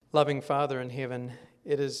Loving Father in heaven,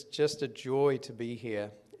 it is just a joy to be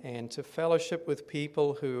here and to fellowship with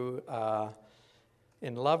people who are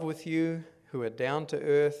in love with you, who are down to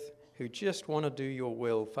earth, who just want to do your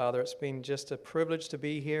will. Father, it's been just a privilege to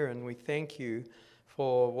be here, and we thank you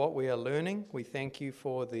for what we are learning. We thank you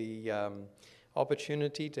for the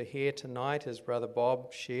opportunity to hear tonight as Brother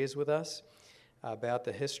Bob shares with us about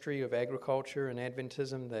the history of agriculture and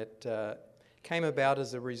Adventism that came about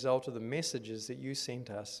as a result of the messages that you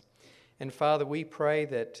sent us. And Father, we pray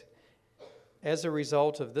that as a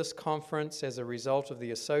result of this conference, as a result of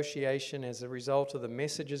the association, as a result of the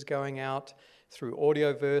messages going out through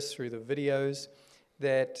Audioverse, through the videos,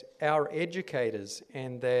 that our educators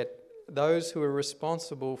and that those who are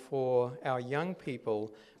responsible for our young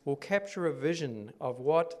people will capture a vision of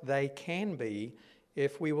what they can be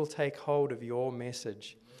if we will take hold of your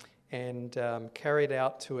message and carry it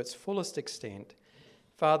out to its fullest extent.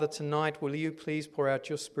 Father, tonight, will you please pour out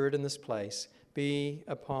your Spirit in this place? Be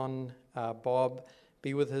upon Bob,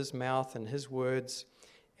 be with his mouth and his words.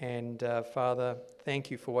 And Father, thank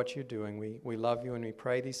you for what you're doing. We love you and we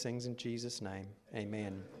pray these things in Jesus' name.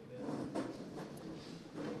 Amen.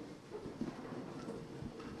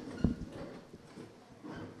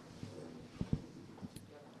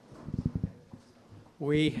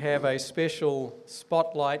 We have a special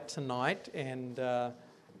spotlight tonight, and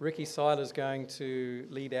Ricky Seiler is going to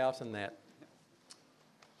lead out in that.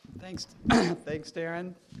 Thanks,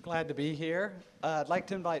 Darren. Glad to be here. I'd like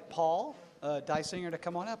to invite Paul Dysinger to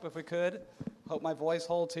come on up if we could. Hope my voice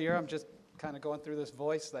holds here. I'm just kind of going through this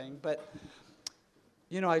voice thing. But,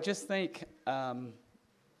 you know, I just think how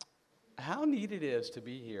neat it is to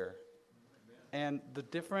be here and the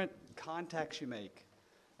different contacts you make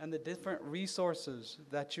and the different resources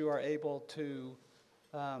that you are able to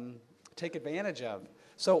take advantage of.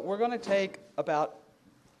 So we're going to take about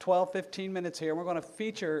 12, 15 minutes here, and we're going to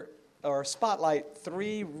feature or spotlight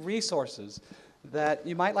 3 resources that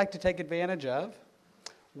you might like to take advantage of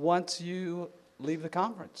once you leave the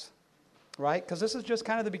conference, right? Because this is just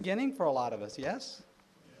kind of the beginning for a lot of us, yes?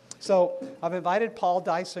 So I've invited Paul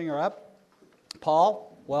Dysinger up.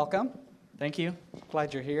 Paul, welcome. Thank you.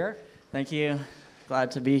 Glad you're here. Thank you.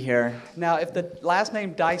 Glad to be here. Now, if the last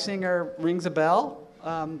name Dysinger rings a bell,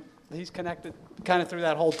 he's connected kind of through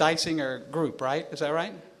that whole Dysinger group, right? Is that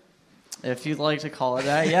right? If you'd like to call it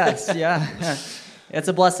that, yes, yeah. It's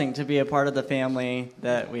a blessing to be a part of the family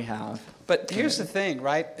that we have. But here's the thing,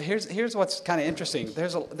 right? Here's what's kind of interesting.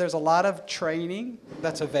 There's a lot of training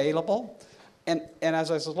that's available, and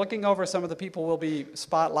as I was looking over some of the people we'll be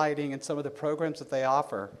spotlighting and some of the programs that they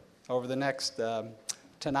offer over the next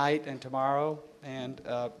tonight and tomorrow and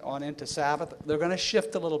on into Sabbath, they're going to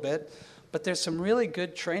shift a little bit, but there's some really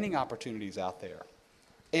good training opportunities out there,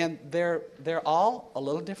 and they're all a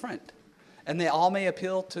little different. And they all may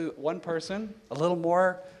appeal to one person a little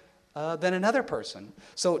more than another person.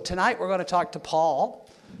 So tonight we're going to talk to Paul,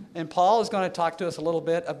 and Paul is going to talk to us a little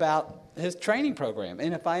bit about his training program.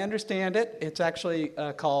 And if I understand it, it's actually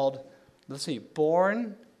called,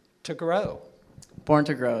 Born to Grow. Born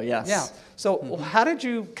to Grow, yes. Yeah. So how did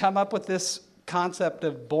you come up with this concept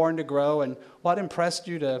of Born to Grow, and what impressed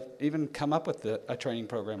you to even come up with a training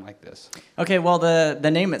program like this? Okay, well,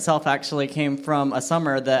 the name itself actually came from a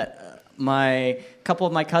summer that a couple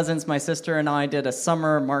of my cousins, my sister and I did a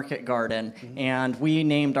summer market garden, and we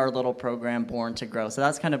named our little program Born to Grow. So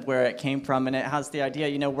that's kind of where it came from, and it has the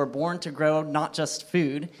idea, we're born to grow not just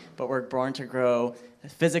food, but we're born to grow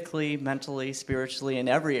physically, mentally, spiritually, in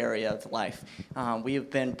every area of life. We have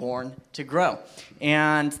been born to grow.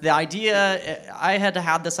 And the idea, I had to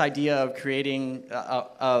have this idea of creating,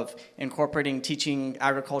 of incorporating teaching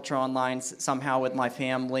agriculture online somehow with my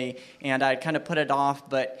family, and I kind of put it off,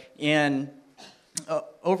 but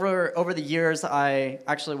over the years, I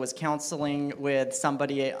actually was counseling with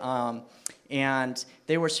somebody, and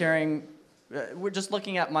they were sharing, we're just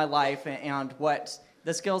looking at my life and what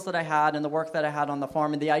the skills that I had and the work that I had on the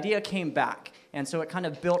farm, and the idea came back. And so it kind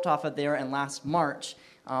of built off of there, and last March,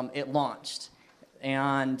 it launched.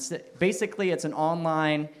 And basically, it's an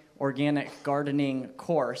online organic gardening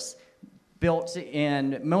course built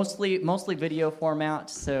in mostly video format.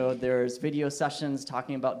 So there's video sessions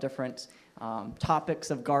talking about different topics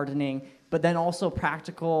of gardening, but then also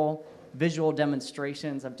practical visual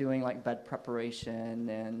demonstrations of doing like bed preparation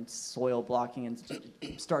and soil blocking and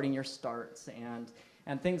starting your starts and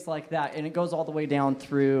things like that. And it goes all the way down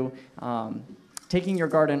through taking your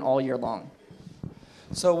garden all year long.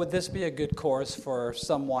 So would this be a good course for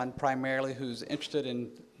someone primarily who's interested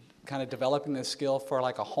in kind of developing this skill for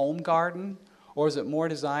like a home garden? Or is it more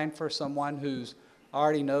designed for someone who's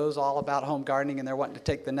already knows all about home gardening and they're wanting to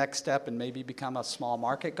take the next step and maybe become a small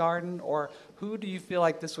market garden? Or who do you feel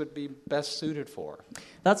like this would be best suited for?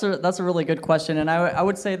 That's a really good question, and I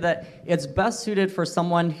would say that it's best suited for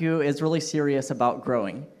someone who is really serious about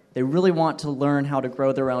growing. They really want to learn how to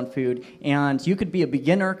grow their own food, and you could be a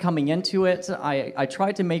beginner coming into it. I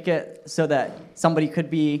tried to make it so that somebody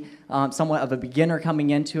could be somewhat of a beginner coming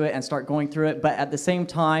into it and start going through it, but at the same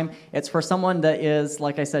time, it's for someone that is,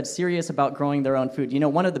 like I said, serious about growing their own food. You know,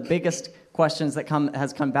 one of the biggest questions that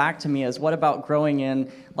has come back to me is, what about growing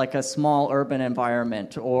in like a small urban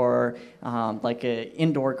environment or like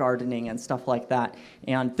indoor gardening and stuff like that?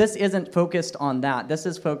 And this isn't focused on that. This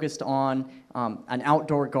is focused on an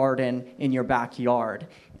outdoor garden in your backyard.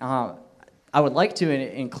 I would like to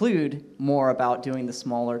include more about doing the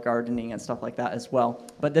smaller gardening and stuff like that as well,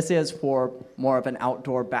 but this is for more of an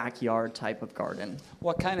outdoor backyard type of garden.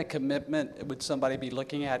 What kind of commitment would somebody be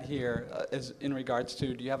looking at here as in regards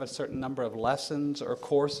to, do you have a certain number of lessons or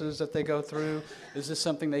courses that they go through? Is this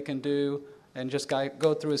something they can do and just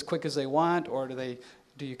go through as quick as they want, or do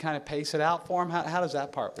you kind of pace it out for them? How does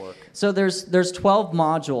that part work? So there's 12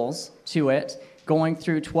 modules to it, going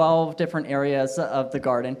through 12 different areas of the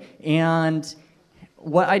garden. And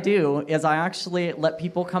what I do is I actually let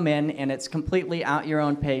people come in, and it's completely at your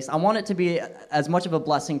own pace. I want it to be as much of a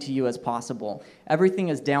blessing to you as possible. Everything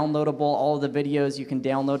is downloadable. All of the videos you can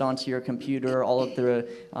download onto your computer, all of the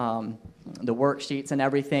worksheets and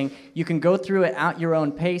everything. You can go through it at your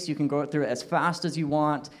own pace. You can go through it as fast as you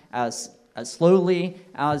want, as slowly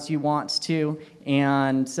as you want to,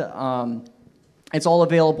 and it's all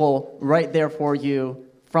available right there for you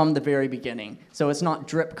from the very beginning. So it's not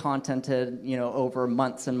drip contented, over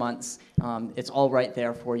months and months. It's all right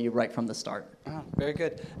there for you right from the start. Oh, very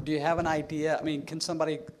good. Do you have an idea? I mean, can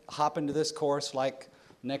somebody hop into this course like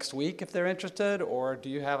next week if they're interested, or do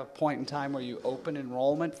you have a point in time where you open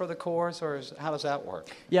enrollment for the course, or how does that work?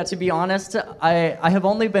 Yeah, to be honest, I have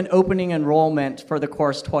only been opening enrollment for the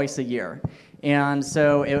course twice a year. And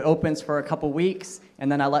so it opens for a couple weeks,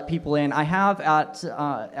 and then I let people in. I have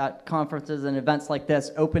at conferences and events like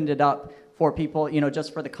this opened it up for people,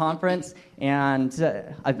 just for the conference. And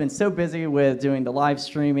I've been so busy with doing the live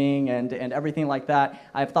streaming and everything like that.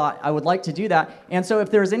 I've thought I would like to do that. And so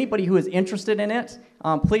if there's anybody who is interested in it,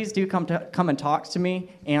 please do come and talk to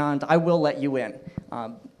me, and I will let you in.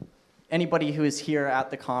 Anybody who is here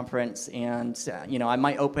at the conference, and I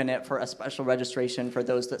might open it for a special registration for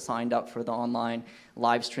those that signed up for the online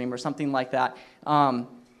live stream or something like that.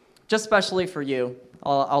 Just specially for you,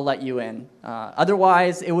 I'll let you in.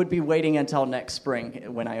 Otherwise, it would be waiting until next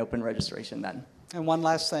spring when I open registration then. And one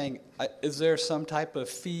last thing, is there some type of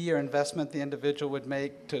fee or investment the individual would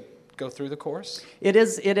make to go through the course? It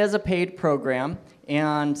is a paid program,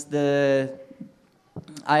 and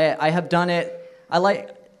I have done it. I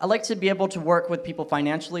like to be able to work with people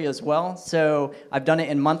financially as well, so I've done it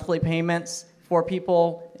in monthly payments for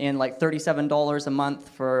people in like $37 a month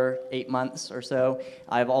for 8 months or so.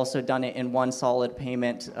 I've also done it in one solid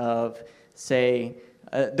payment of, say,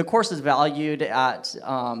 the course is valued at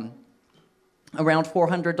around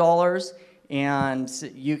 $400, and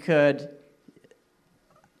you could.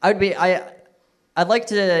 I'd like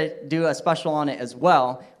to do a special on it as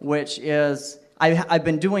well, which is I've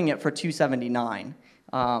been doing it for $279.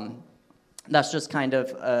 That's just kind of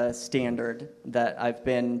a standard that I've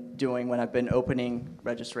been doing when I've been opening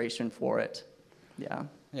registration for it. Yeah.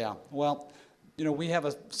 Yeah. Well, we have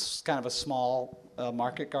a kind of a small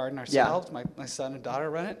market garden ourselves. Yeah. My son and daughter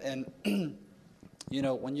run it, and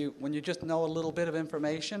when you just know a little bit of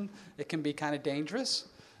information, it can be kind of dangerous,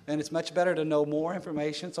 and it's much better to know more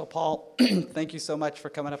information. So, Paul, thank you so much for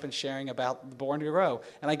coming up and sharing about Born to Grow.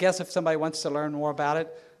 And I guess if somebody wants to learn more about it,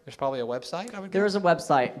 there's probably a website, I would guess? There is a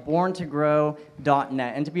website,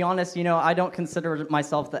 borntogrow.net. And to be honest, I don't consider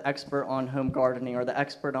myself the expert on home gardening or the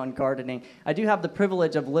expert on gardening. I do have the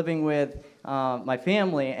privilege of living with my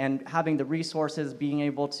family and having the resources, being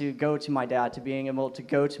able to go to my dad, to being able to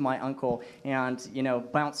go to my uncle and,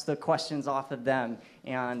 bounce the questions off of them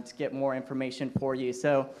and get more information for you.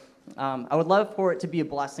 So I would love for it to be a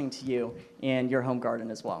blessing to you in your home garden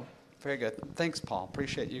as well. Very good. Thanks, Paul.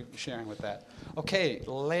 Appreciate you sharing with that. Okay,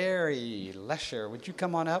 Larry Lesher, would you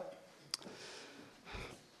come on up?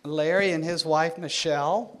 Larry and his wife,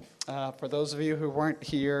 Michelle, for those of you who weren't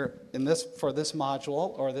here for this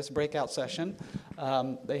module or this breakout session,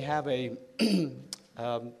 they have a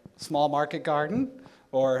small market garden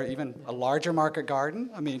or even a larger market garden.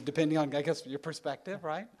 I mean, depending on, I guess, your perspective,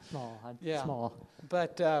 right? Small.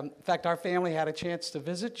 But in fact, our family had a chance to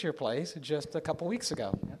visit your place just a couple weeks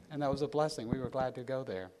ago, and that was a blessing. We were glad to go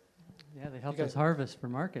there. Yeah, they helped You guys- us harvest for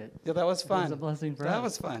market. Yeah, that was It fun. was a blessing for That us.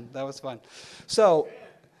 was fun. That was fun. So,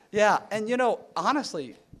 yeah, and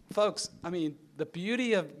honestly, folks, I mean, the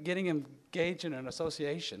beauty of getting engaged in an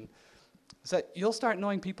association is that you'll start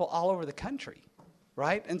knowing people all over the country,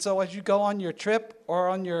 right? And so as you go on your trip or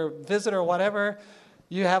on your visit or whatever,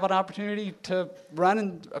 you have an opportunity to run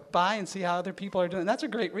and by and see how other people are doing. That's a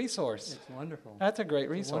great resource. It's wonderful. That's a great It's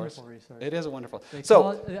a resource. wonderful resource. It is a wonderful.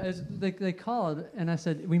 They called, and I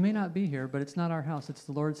said, we may not be here, but it's not our house. It's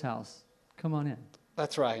the Lord's house. Come on in.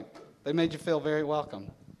 That's right. They made you feel very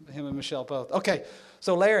welcome, him and Michelle both. Okay,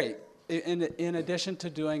 so Larry, in addition to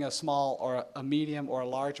doing a small or a medium or a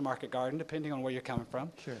large market garden, depending on where you're coming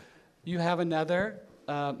from, Sure. you have another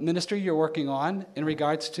ministry you're working on in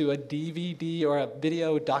regards to a DVD or a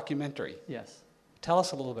video documentary. Yes. Tell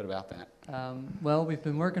us a little bit about that. Well, we've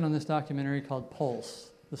been working on this documentary called Pulse,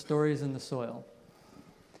 The Stories in the Soil.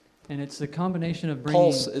 And it's a combination of bringing...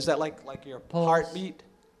 Pulse, is that like your Pulse. heartbeat?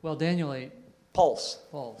 Well, Daniel ate Pulse.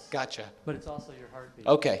 pulse. Gotcha. But it's also your heartbeat.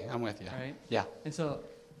 Okay, I'm with you. Right? Yeah. And so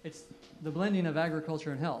it's the blending of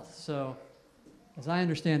agriculture and health. So as I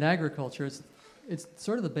understand agriculture, it's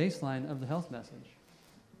sort of the baseline of the health message.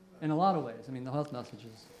 In a lot of ways. I mean, the health message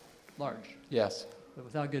is large. Yes. But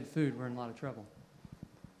without good food, we're in a lot of trouble.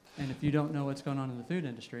 And if you don't know what's going on in the food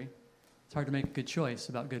industry, it's hard to make a good choice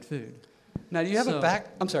about good food. Now, do you have So- a back?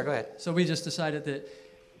 I'm sorry, go ahead. So we just decided that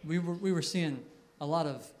we were seeing a lot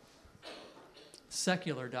of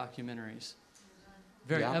secular documentaries,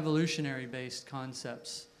 very Yeah. evolutionary-based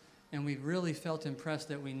concepts. And we really felt impressed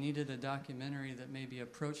that we needed a documentary that maybe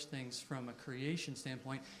approached things from a creation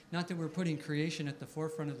standpoint. Not that we're putting creation at the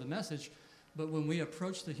forefront of the message, but when we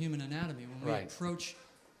approach the human anatomy, when we Right. approach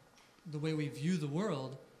the way we view the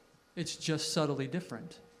world, it's just subtly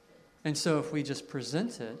different. And so if we just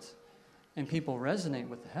present it and people resonate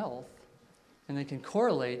with health, and they can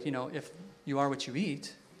correlate, if you are what you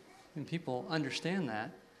eat, and people understand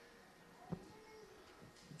that,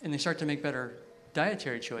 and they start to make better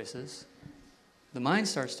dietary choices, the mind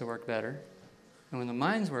starts to work better. And when the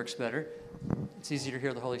mind works better, it's easier to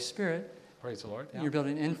hear the Holy Spirit. Praise the Lord. Yeah. You're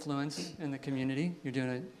building influence in the community. You're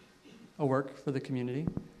doing a work for the community.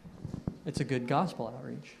 It's a good gospel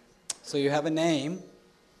outreach. So you have a name.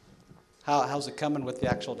 How's it coming with the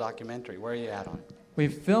actual documentary? Where are you at on it?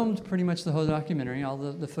 We've filmed pretty much the whole documentary. All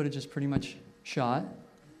the footage is pretty much shot.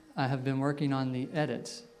 I have been working on the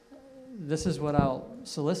edits. This is what I'll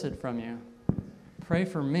solicit from you. Pray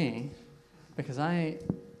for me, because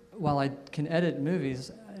while I can edit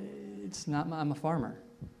movies, I'm a farmer.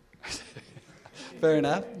 Fair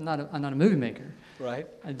enough. I'm not a movie maker. Right.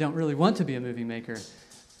 I don't really want to be a movie maker,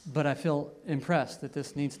 but I feel impressed that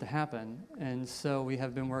this needs to happen. And so we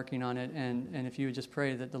have been working on it, and if you would just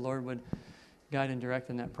pray that the Lord would guide and direct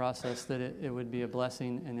in that process, that it would be a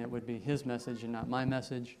blessing and it would be His message and not my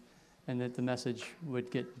message, and that the message would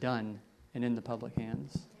get done and in the public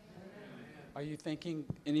hands. Are you thinking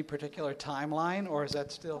any particular timeline, or is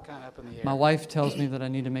that still kind of up in the air? My wife tells me that I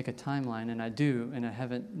need to make a timeline, and I do, and I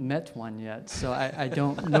haven't met one yet, so I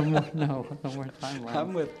don't no more timeline.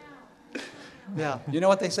 I'm with. Yeah. You know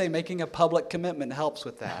what they say? Making a public commitment helps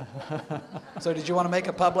with that. So did you want to make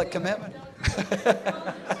a public commitment?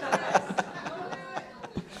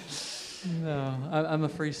 No, I'm a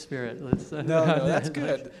free spirit. No, that's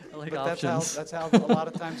good. I like But options. that's how a lot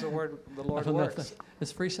of times the Lord I don't know if works.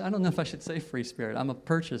 it's free. I don't know if I should say free spirit. I'm a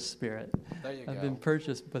purchased spirit. There you I've go. been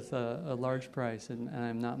purchased with a large price, and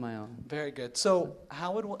I'm not my own. Very good. So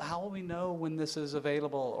how will we know when this is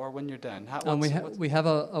available or when you're done? We have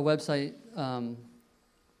a website,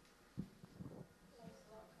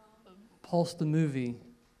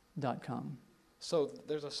 pulsethemovie.com. So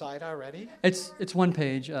there's a site already? It's one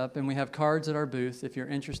page up, and we have cards at our booth. If you're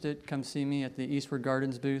interested, come see me at the Eastward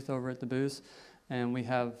Gardens booth over at the booth, and we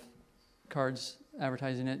have cards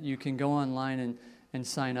advertising it. You can go online and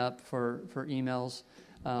sign up for emails.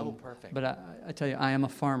 Perfect. But I tell you, I am a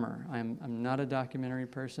farmer. I'm not a documentary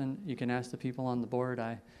person. You can ask the people on the board.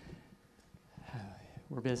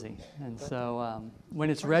 We're busy. And so when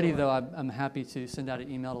it's ready, though, I'm happy to send out an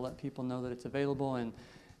email to let people know that it's available, and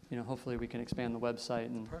hopefully we can expand the website,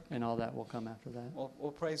 and all that will come after that. Well,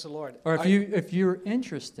 praise the Lord. Or if you're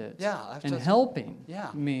interested in helping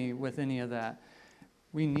me with any of that,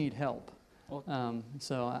 we need help.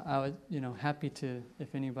 So I was, happy to,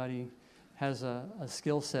 if anybody has a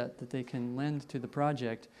skill set that they can lend to the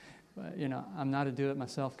project. I'm not a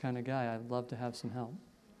do-it-myself kind of guy. I'd love to have some help.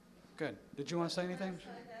 Good. Did you want to say anything?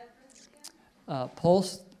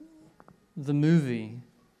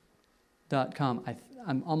 PulseTheMovie.com.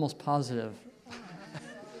 I'm almost positive.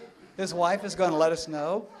 His wife is going to let us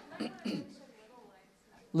know.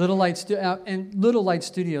 Little Light and Little Light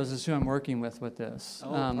Studios is who I'm working with this.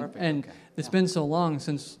 Perfect. And Okay. it's been so long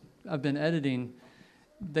since I've been editing.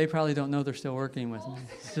 They probably don't know they're still working with me.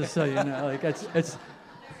 Just so you know, like it's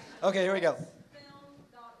Okay, here we go.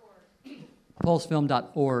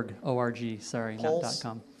 pulsefilm.org, O-R-G, sorry, not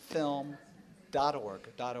 .com.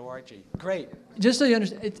 Pulsefilm.org. Great. Just so you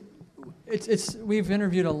understand, we've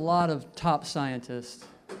interviewed a lot of top scientists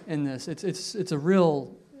in this. It's a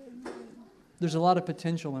real, there's a lot of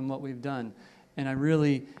potential in what we've done. And I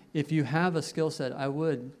really, if you have a skill set,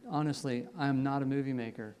 honestly, I'm not a movie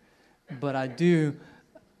maker, but I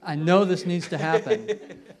know this needs to happen.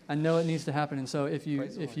 I know it needs to happen. And so if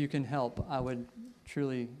you can help, I would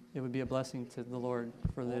truly, it would be a blessing to the Lord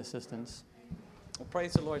for the assistance. Well,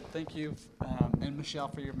 praise the Lord. Thank you, and Michelle,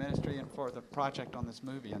 for your ministry and for the project on this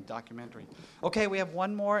movie and documentary. Okay, we have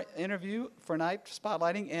one more interview for night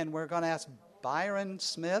spotlighting, and we're going to ask Byron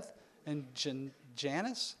Smith and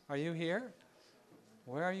Janice. Are you here?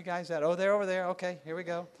 Where are you guys at? Oh, they're over there. Okay, here we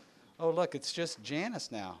go. Oh, look, it's just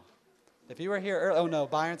Janice now. If you were here earlier, oh no,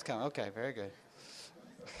 Byron's coming. Okay, very good.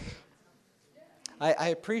 I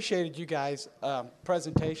appreciated you guys'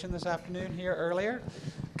 presentation this afternoon here earlier,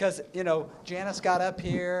 because, Janice got up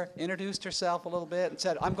here, introduced herself a little bit, and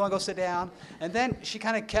said, I'm going to go sit down. And then she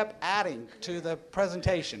kind of kept adding to the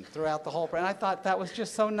presentation throughout the whole, and I thought that was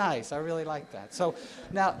just so nice. I really liked that. So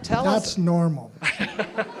now tell us. That's normal.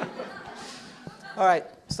 All right,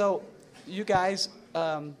 so you guys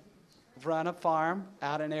run a farm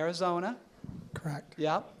out in Arizona. Correct.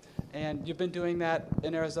 Yep. And you've been doing that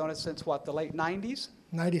in Arizona since what, the late 90s?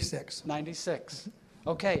 96. 96.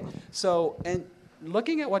 Okay. So, and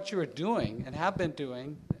looking at what you were doing and have been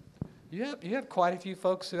doing, you have quite a few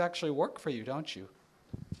folks who actually work for you, don't you?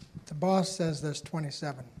 The boss says there's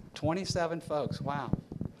 27. 27 folks. Wow.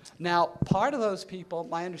 Now, part of those people,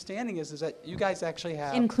 my understanding is that you guys actually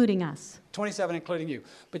have including us. 27, including you.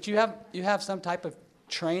 But you have some type of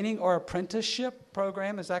training or apprenticeship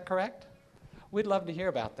program. Is that correct? We'd love to hear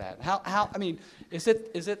about that. How? I mean, is it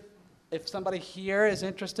if somebody here is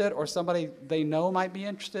interested or somebody they know might be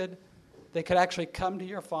interested, they could actually come to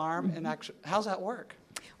your farm and actually. How's that work?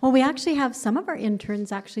 Well, we actually have some of our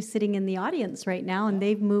interns actually sitting in the audience right now, and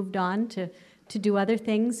they've moved on to do other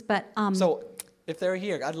things. But so, if they're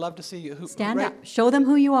here, I'd love to see you. Stand up. Show them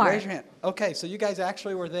who you are. Raise your hand. Okay, so you guys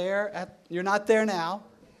actually were there. You're not there now,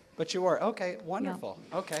 but you were. Okay, wonderful.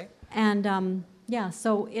 Yeah. Okay. And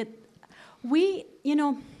so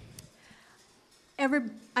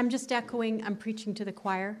I'm just echoing, I'm preaching to the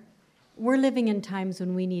choir. We're living in times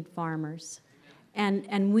when we need farmers.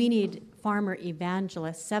 And we need farmer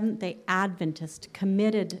evangelists, Seventh-day Adventist,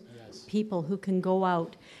 committed people who can go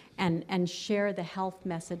out and share the health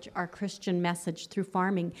message, our Christian message through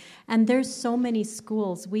farming. And there's so many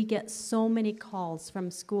schools. We get so many calls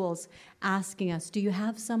from schools asking us, do you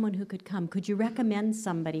have someone who could come? Could you recommend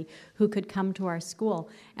somebody who could come to our school?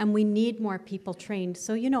 And we need more people trained.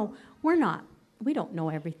 So, we don't know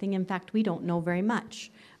everything. In fact, we don't know very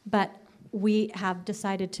much. But we have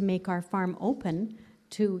decided to make our farm open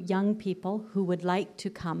to young people who would like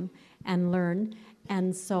to come and learn.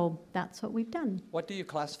 And so that's what we've done. What do you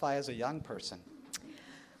classify as a young person?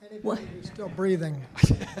 Anybody who's still breathing.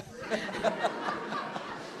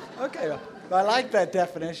 Okay, well, I like that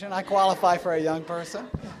definition. I qualify for a young person.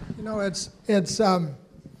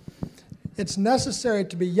 It's necessary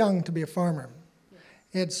to be young to be a farmer.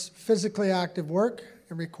 It's physically active work.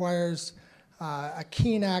 It requires a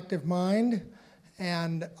keen, active mind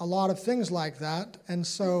and a lot of things like that. And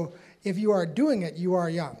so if you are doing it, you are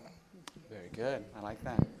young. Very good. I like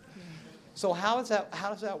that. So how does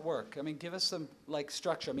that work? I mean, give us some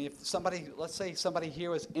structure. I mean, if let's say somebody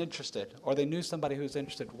here was interested, or they knew somebody who's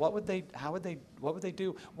interested, what would they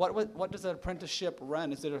do? What does an apprenticeship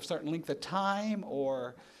run? Is it a certain length of time,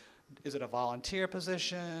 or is it a volunteer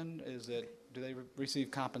position? Do they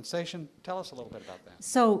receive compensation? Tell us a little bit about that.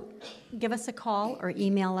 So give us a call or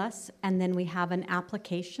email us, and then we have an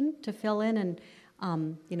application to fill in. And,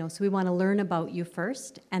 so we want to learn about you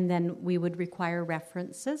first, and then we would require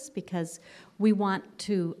references because we want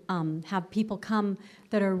to have people come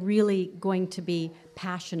that are really going to be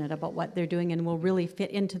passionate about what they're doing and will really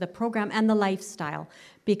fit into the program and the lifestyle,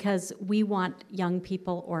 because we want young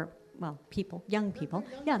people young people.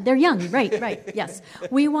 Yeah, they're young, right, yes.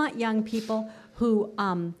 We want young people who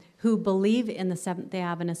believe in the Seventh-day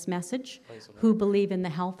Adventist message, who believe in the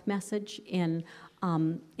health message, in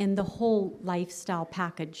the whole lifestyle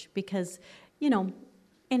package, because,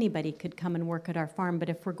 anybody could come and work at our farm, but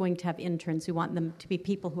if we're going to have interns, we want them to be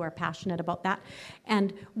people who are passionate about that.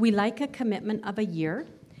 And we like a commitment of a year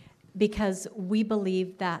because we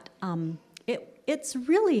believe that it's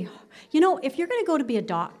really, if you're going to go to be a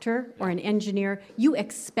doctor or an engineer, you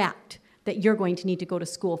expect that you're going to need to go to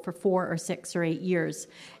school for 4 or 6 or 8 years.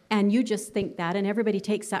 And you just think that, and everybody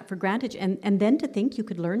takes that for granted. And then to think you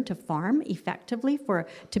could learn to farm effectively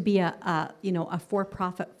to be a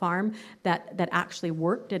for-profit farm that actually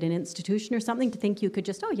worked at an institution or something, to think you could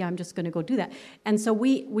just, I'm just going to go do that. And so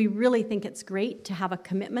we really think it's great to have a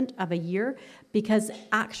commitment of a year, because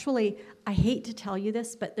actually, I hate to tell you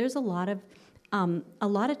this, but there's a lot of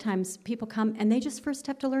times people come and they just first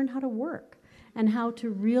have to learn how to work, and how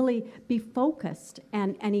to really be focused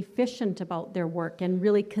and efficient about their work, and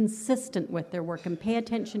really consistent with their work, and pay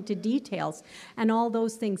attention to details and all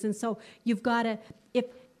those things. And so you've got to,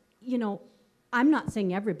 I'm not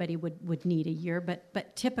saying everybody would need a year,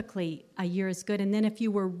 but typically a year is good. And then if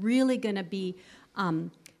you were really going to be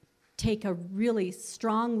take a really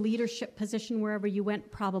strong leadership position wherever you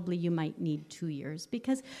went, probably you might need 2 years.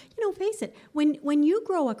 Because, face it, when you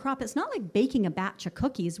grow a crop, it's not like baking a batch of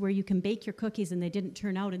cookies where you can bake your cookies and they didn't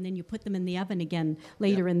turn out, and then you put them in the oven again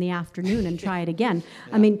later in the afternoon and try it again.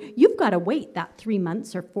 I mean, you've got to wait that 3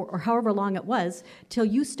 months or 4 or however long it was till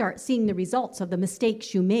you start seeing the results of the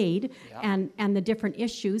mistakes you made and the different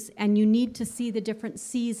issues, and you need to see the different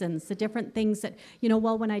seasons, the different things that,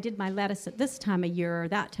 when I did my lettuce at this time of year or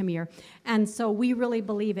that time of year. And so we really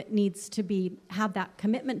believe it needs to have that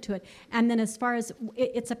commitment to it. And then as far as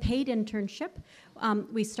it's a paid internship,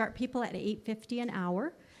 we start people at $8.50 an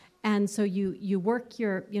hour, and so you work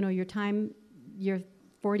your time, your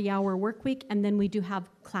 40-hour work week, and then we do have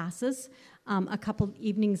classes a couple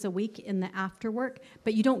evenings a week in the after work,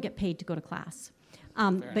 but you don't get paid to go to class.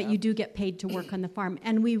 But you do get paid to work on the farm,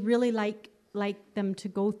 and we really like them to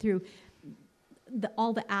go through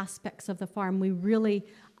all the aspects of the farm. We really,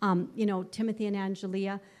 Timothy and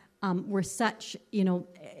Angelia were such,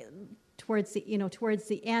 towards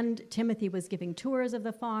the end, Timothy was giving tours of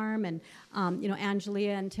the farm, and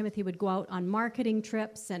Angelia and Timothy would go out on marketing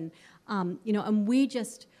trips, and and we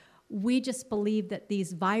just believe that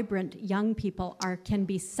these vibrant young people can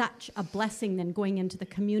be such a blessing than going into the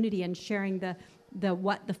community and sharing the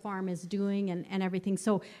what the farm is doing and everything.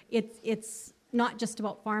 So it's not just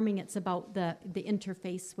about farming, it's about the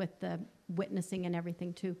interface with the witnessing and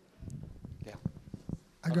everything too. Yeah.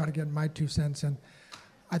 I got to get my 2 cents in.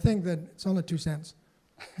 I think that it's only 2 cents,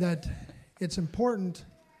 that it's important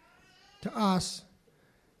to us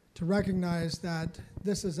to recognize that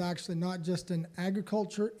this is actually not just an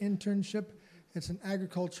agriculture internship, it's an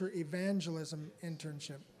agriculture evangelism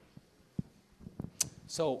internship.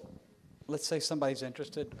 So let's say somebody's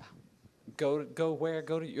interested. Go where?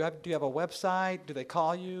 Do you have a website? Do they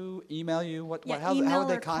call you, email you? How would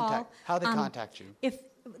they contact? How do they contact you? If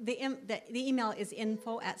the email is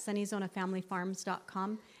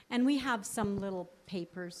info@sunnysonafamilyfarms.com, and we have some little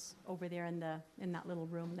papers over there in that little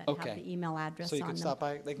room that have the email address so you on can them. stop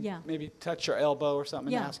by. They can maybe touch your elbow or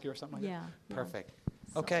something and ask you or something like that. Perfect.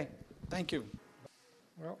 Okay. Thank you.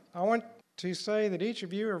 Well, I want to say that each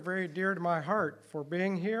of you are very dear to my heart for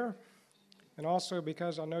being here, and also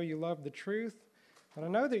because I know you love the truth. And I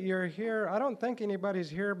know that you're here. I don't think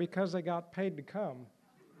anybody's here because they got paid to come.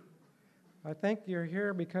 I think you're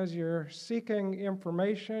here because you're seeking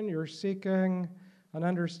information, you're seeking an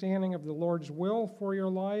understanding of the Lord's will for your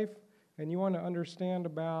life, and you want to understand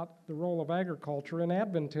about the role of agriculture in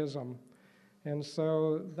Adventism. And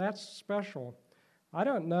so that's special. I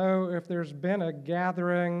don't know if there's been a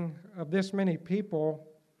gathering of this many people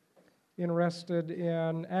interested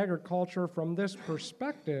in agriculture from this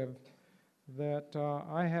perspective that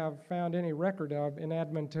I have found any record of in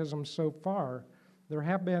Adventism so far. There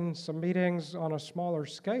have been some meetings on a smaller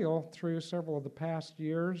scale through several of the past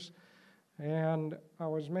years, and I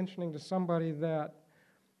was mentioning to somebody that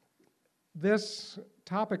this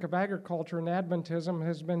topic of agriculture and Adventism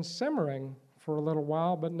has been simmering for a little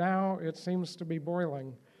while, but now it seems to be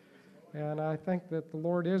boiling. And I think that the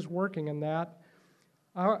Lord is working in that.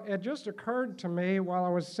 It just occurred to me while I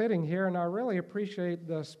was sitting here, and I really appreciate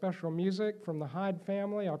the special music from the Hyde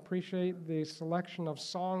family. I appreciate the selection of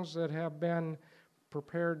songs that have been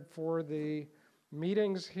prepared for the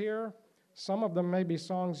meetings here. Some of them may be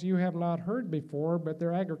songs you have not heard before, but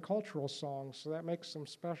they're agricultural songs, so that makes them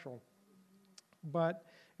special. But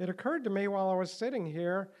it occurred to me while I was sitting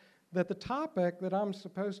here that the topic that I'm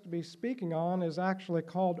supposed to be speaking on is actually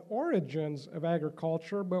called Origins of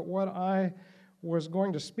Agriculture, but what I was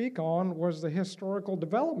going to speak on was the historical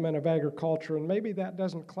development of agriculture, and maybe that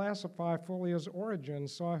doesn't classify fully as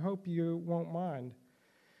origins, so I hope you won't mind.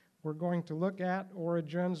 We're going to look at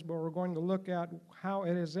origins, but we're going to look at how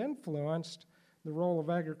it has influenced the role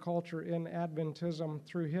of agriculture in Adventism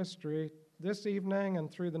through history this evening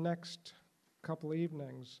and through the next couple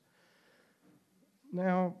evenings.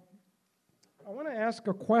 Now, I want to ask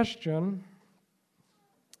a question.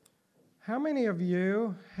 How many of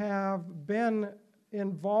you have been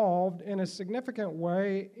involved in a significant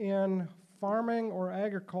way in farming or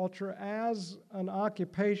agriculture as an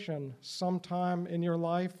occupation sometime in your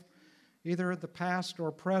life, either the past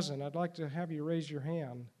or present? I'd like to have you raise your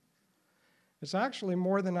hand. It's actually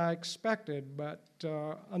more than I expected, but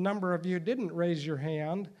a number of you didn't raise your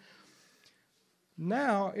hand.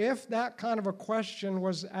 Now, if that kind of a question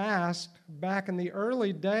was asked back in the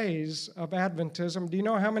early days of Adventism, do you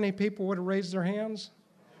know how many people would have raised their hands?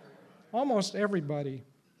 Almost everybody.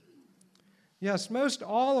 Yes, most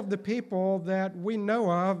all of the people that we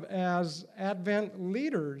know of as Advent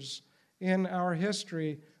leaders in our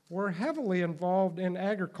history were heavily involved in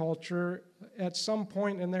agriculture at some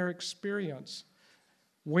point in their experience.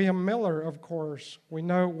 William Miller, of course, we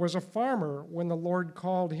know was a farmer when the Lord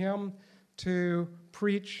called him to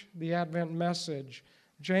preach the Advent message.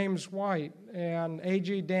 James White and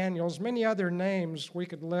A.G. Daniels, many other names we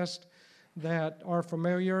could list that are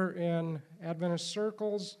familiar in Adventist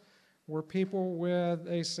circles were people with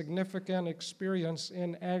a significant experience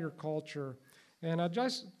in agriculture. And I'd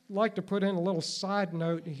just like to put in a little side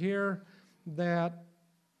note here that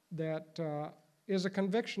is a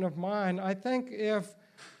conviction of mine. I think if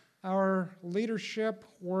our leadership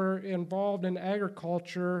were involved in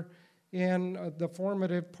agriculture in the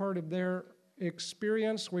formative part of their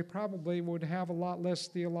experience, we probably would have a lot less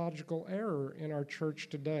theological error in our church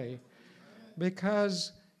today.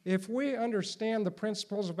 Because if we understand the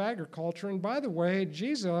principles of agriculture, and by the way,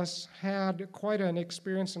 Jesus had quite an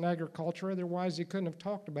experience in agriculture, otherwise he couldn't have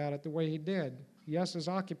talked about it the way he did. Yes, his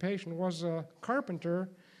occupation was a carpenter,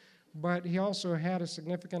 but he also had a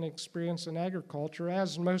significant experience in agriculture,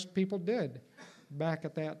 as most people did back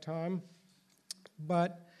at that time.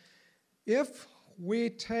 But if we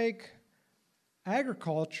take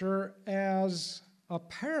agriculture as a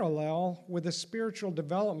parallel with the spiritual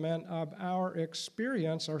development of our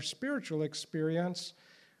experience, our spiritual experience,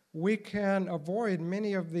 we can avoid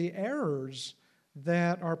many of the errors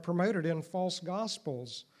that are promoted in false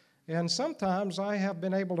gospels. And sometimes I have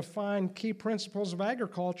been able to find key principles of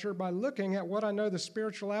agriculture by looking at what I know the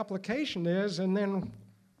spiritual application is and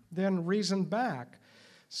then reason back.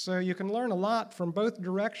 So you can learn a lot from both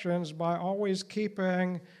directions by always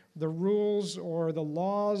keeping the rules or the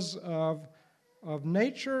laws of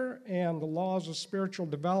nature and the laws of spiritual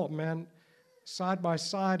development side by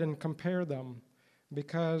side and compare them.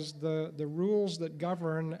 Because the rules that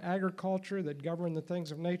govern agriculture, that govern the things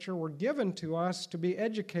of nature, were given to us to be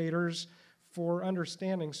educators for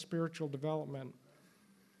understanding spiritual development.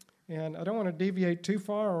 And I don't want to deviate too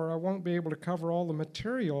far, or I won't be able to cover all the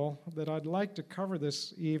material that I'd like to cover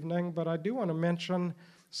this evening, but I do want to mention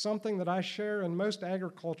something that I share in most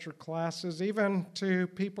agriculture classes, even to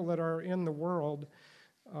people that are in the world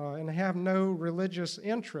and have no religious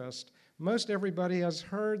interest. Most everybody has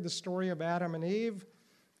heard the story of Adam and Eve,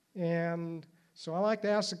 and so I like to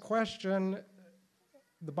ask the question,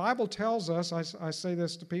 the Bible tells us, I say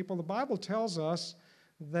this to people, the Bible tells us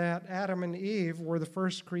that Adam and Eve were the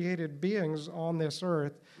first created beings on this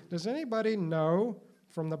earth. Does anybody know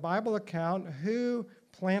from the Bible account who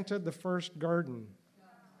planted the first garden?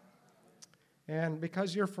 And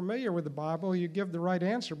because you're familiar with the Bible, you give the right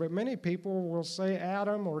answer, but many people will say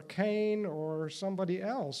Adam or Cain or somebody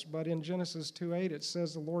else. But in Genesis 2:8, it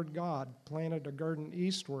says the Lord God planted a garden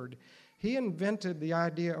eastward. He invented the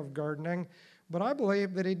idea of gardening, but I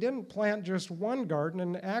believe that he didn't plant just one garden,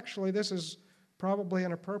 and actually this is probably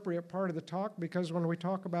an appropriate part of the talk, because when we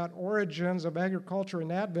talk about origins of agriculture and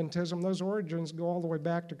Adventism, those origins go all the way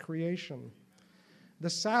back to creation. The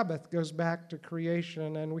Sabbath goes back to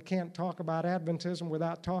creation, and we can't talk about Adventism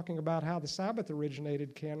without talking about how the Sabbath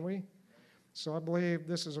originated, can we? So I believe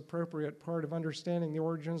this is an appropriate part of understanding the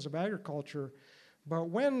origins of agriculture. But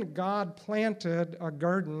when God planted a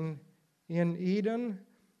garden in Eden,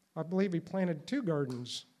 I believe he planted two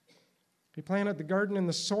gardens. He planted the garden in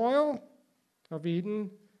the soil of Eden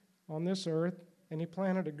on this earth, and he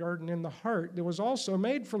planted a garden in the heart that was also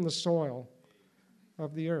made from the soil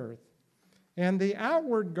of the earth. And the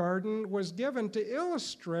outward garden was given to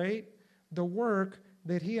illustrate the work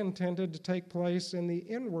that he intended to take place in the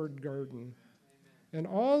inward garden. And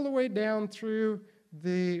all the way down through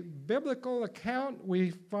the biblical account,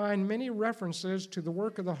 we find many references to the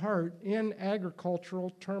work of the heart in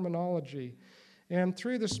agricultural terminology. And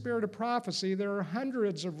through the spirit of prophecy, there are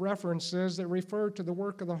hundreds of references that refer to the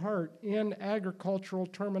work of the heart in agricultural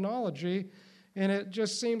terminology. And it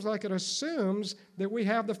just seems like it assumes that we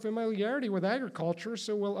have the familiarity with agriculture,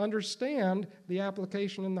 so we'll understand the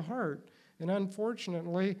application in the heart. And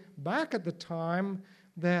unfortunately, back at the time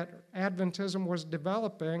that Adventism was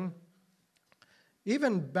developing,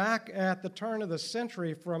 even back at the turn of the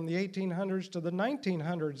century from the 1800s to the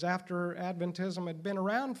 1900s, after Adventism had been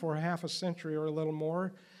around for half a century or a little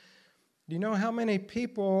more, do you know how many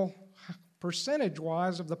people,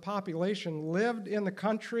 percentage-wise of the population, lived in the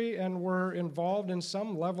country and were involved in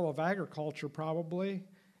some level of agriculture probably?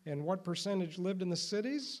 And what percentage lived in the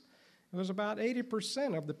cities? It was about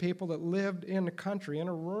 80% of the people that lived in the country, in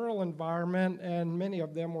a rural environment, and many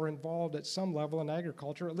of them were involved at some level in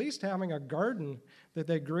agriculture, at least having a garden that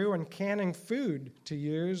they grew and canning food to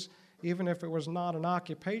use, even if it was not an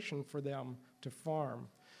occupation for them to farm.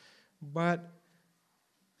 But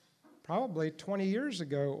probably 20 years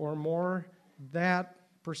ago or more, that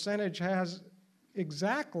percentage has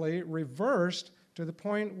exactly reversed to the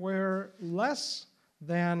point where less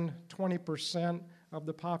than 20% of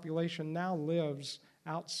the population now lives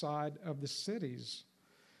outside of the cities.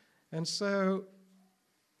 And so,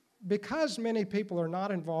 because many people are not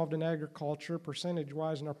involved in agriculture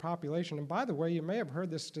percentage-wise in our population, and by the way, you may have heard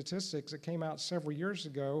the statistics that came out several years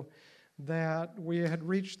ago that we had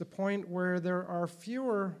reached the point where there are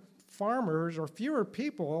fewer farmers or fewer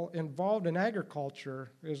people involved in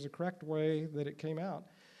agriculture, is the correct way that it came out.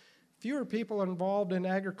 Fewer people involved in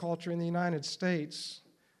agriculture in the United States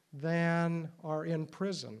than are in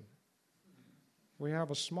prison. We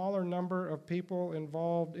have a smaller number of people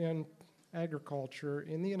involved in agriculture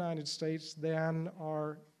in the United States than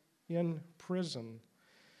are in prison.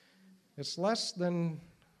 It's less than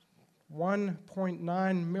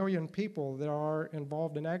 1.9 million people that are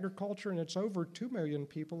involved in agriculture, and it's over 2 million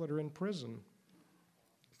people that are in prison.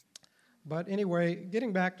 But anyway,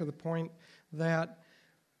 getting back to the point that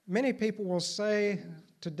many people will say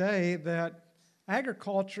today that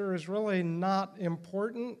agriculture is really not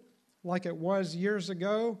important like it was years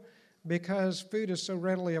ago because food is so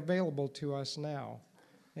readily available to us now,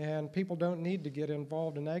 and people don't need to get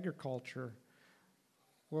involved in agriculture.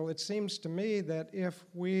 Well, it seems to me that if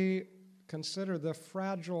we consider the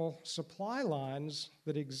fragile supply lines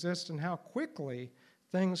that exist and how quickly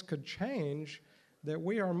things could change, that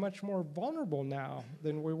we are much more vulnerable now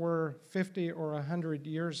than we were 50 or 100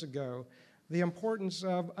 years ago. The importance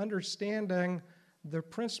of understanding the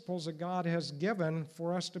principles that God has given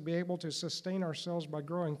for us to be able to sustain ourselves by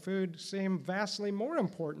growing food seem vastly more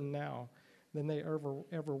important now than they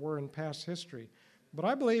ever were in past history. But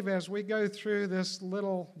I believe as we go through this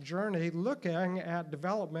little journey looking at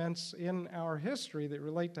developments in our history that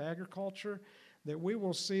relate to agriculture, that we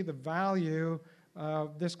will see the value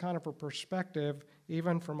of this kind of a perspective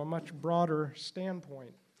even from a much broader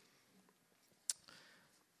standpoint.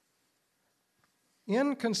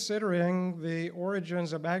 In considering the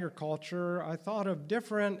origins of agriculture, I thought of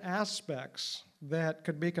different aspects that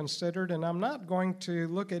could be considered, and I'm not going to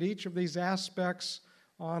look at each of these aspects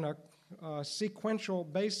on a sequential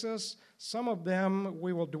basis. Some of them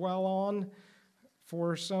we will dwell on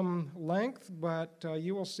for some length, but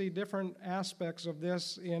you will see different aspects of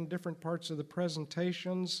this in different parts of the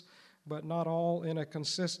presentations, but not all in a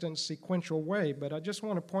consistent sequential way. But I just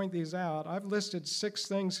want to point these out. I've listed 6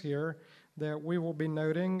 things here that we will be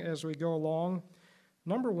noting as we go along.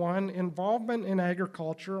 Number 1, involvement in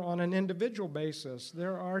agriculture on an individual basis.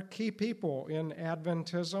 There are key people in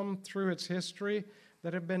Adventism through its history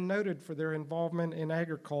that have been noted for their involvement in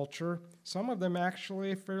agriculture, some of them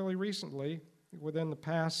actually fairly recently, within the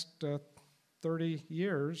past 30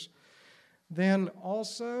 years. Then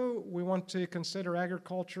also, we want to consider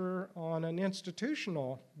agriculture on an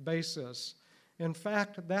institutional basis. In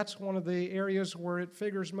fact, that's one of the areas where it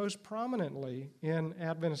figures most prominently in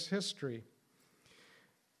Adventist history.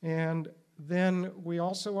 And then we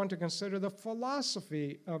also want to consider the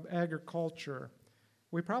philosophy of agriculture.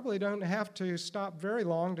 We probably don't have to stop very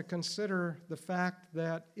long to consider the fact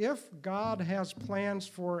that if God has plans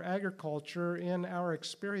for agriculture in our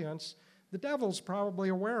experience, the devil's probably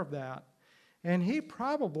aware of that. And he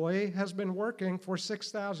probably has been working for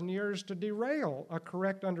 6,000 years to derail a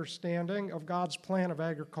correct understanding of God's plan of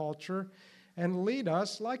agriculture and lead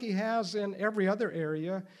us, like he has in every other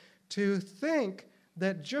area, to think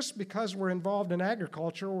that just because we're involved in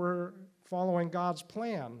agriculture, we're following God's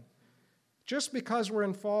plan. Just because we're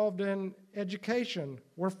involved in education,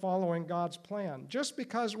 we're following God's plan. Just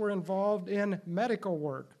because we're involved in medical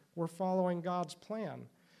work, we're following God's plan.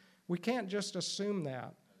 We can't just assume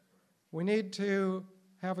that. We need to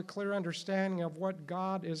have a clear understanding of what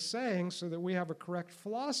God is saying so that we have a correct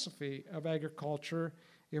philosophy of agriculture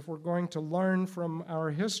if we're going to learn from our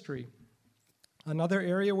history. Another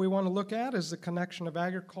area we want to look at is the connection of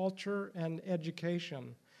agriculture and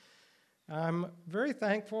education. I'm very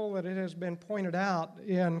thankful that it has been pointed out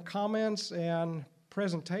in comments and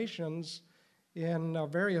presentations in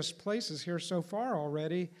various places here so far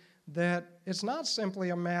already that it's not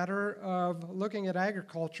simply a matter of looking at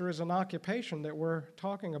agriculture as an occupation that we're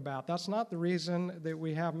talking about. That's not the reason that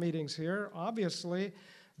we have meetings here. Obviously,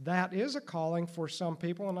 that is a calling for some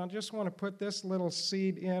people, and I just want to put this little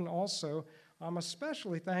seed in also. I'm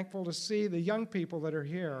especially thankful to see the young people that are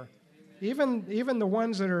here, even the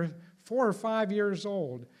ones that are 4 or 5 years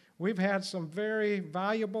old. We've had some very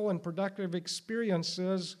valuable and productive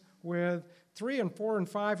experiences with 3 and 4 and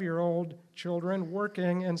 5-year-old children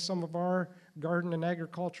working in some of our garden and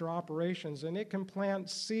agriculture operations, and it can plant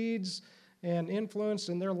seeds and influence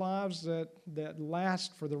in their lives that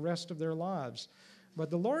last for the rest of their lives. But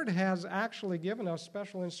the Lord has actually given us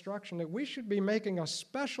special instruction that we should be making a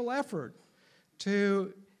special effort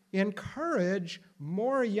to encourage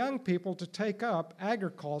more young people to take up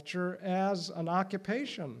agriculture as an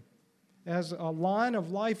occupation, as a line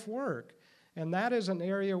of life work. And that is an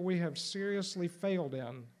area we have seriously failed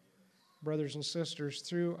in, brothers and sisters,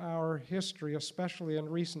 through our history, especially in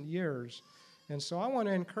recent years. And so I want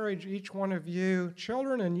to encourage each one of you,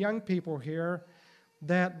 children and young people here,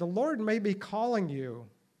 that the Lord may be calling you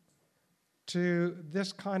to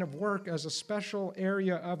this kind of work as a special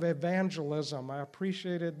area of evangelism. I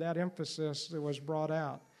appreciated that emphasis that was brought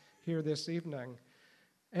out here this evening.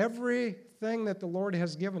 Everything that the Lord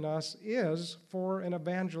has given us is for an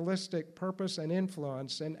evangelistic purpose and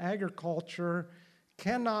influence, and agriculture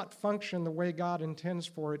cannot function the way God intends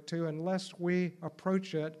for it to unless we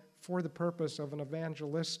approach it for the purpose of an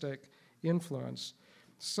evangelistic influence.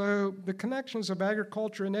 So the connections of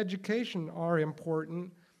agriculture and education are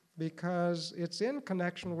important because it's in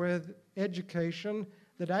connection with education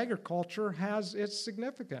that agriculture has its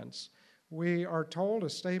significance. We are told a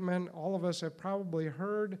statement all of us have probably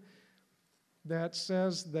heard that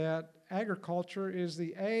says that agriculture is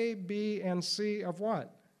the A, B, and C of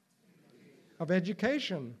what? Of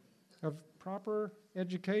education, of proper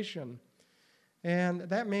education. And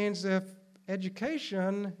that means if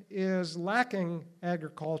education is lacking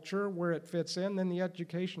agriculture where it fits in, then the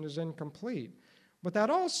education is incomplete. But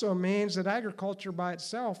that also means that agriculture by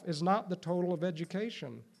itself is not the total of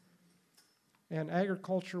education. And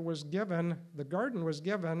agriculture was given, the garden was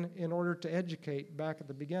given in order to educate back at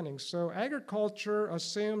the beginning. So agriculture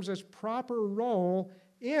assumes its proper role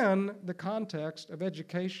in the context of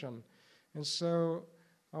education. And so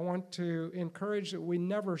I want to encourage that we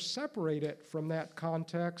never separate it from that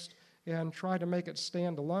context and try to make it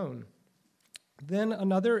stand alone. Then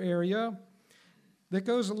another area that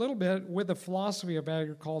goes a little bit with the philosophy of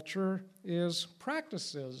agriculture is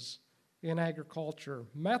practices in agriculture,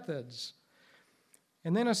 methods.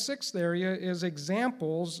 And then a sixth area is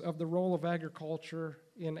examples of the role of agriculture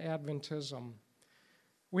in Adventism.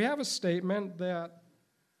 We have a statement that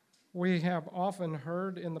we have often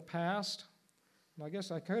heard in the past. And I guess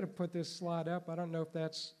I could have put this slide up. I don't know if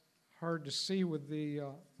that's hard to see with the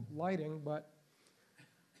lighting, but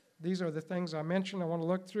these are the things I mentioned I want to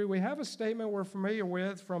look through. We have a statement we're familiar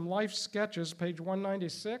with from Life Sketches, page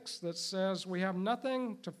 196, that says, we have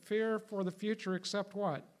nothing to fear for the future except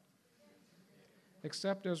what?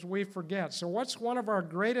 Except as we forget. So what's one of our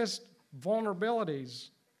greatest vulnerabilities?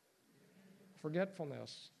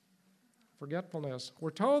 Forgetfulness. Forgetfulness.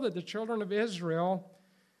 We're told that the children of Israel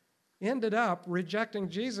ended up rejecting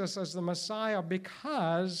Jesus as the Messiah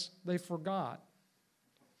because they forgot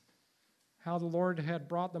how the Lord had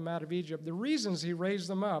brought them out of Egypt, the reasons he raised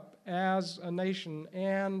them up as a nation,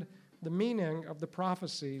 and the meaning of the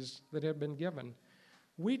prophecies that had been given.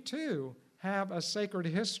 We too have a sacred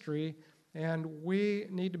history, and we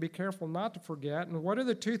need to be careful not to forget. And what are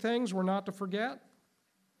the two things we're not to forget?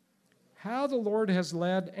 How the Lord has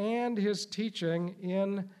led and his teaching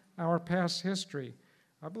in our past history.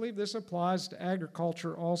 I believe this applies to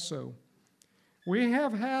agriculture also. We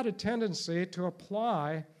have had a tendency to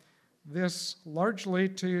apply this largely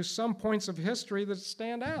to some points of history that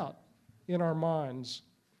stand out in our minds.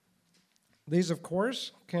 These, of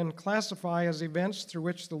course, can classify as events through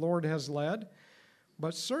which the Lord has led,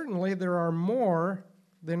 but certainly there are more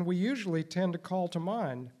than we usually tend to call to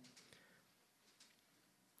mind.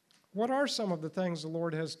 What are some of the things the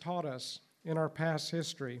Lord has taught us in our past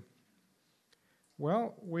history?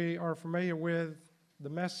 Well, we are familiar with the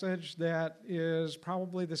message that is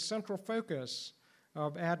probably the central focus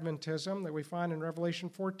of Adventism that we find in Revelation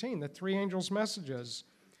 14, the three angels' messages.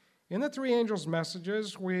 In the three angels'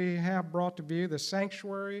 messages, we have brought to view the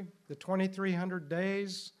sanctuary, the 2,300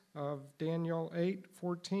 days of Daniel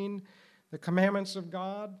 8:14, the commandments of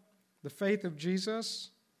God, the faith of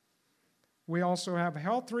Jesus, We also have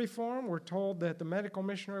health reform. We're told that the medical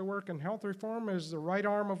missionary work and health reform is the right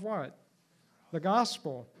arm of what? The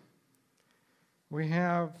gospel. We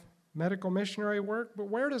have medical missionary work, but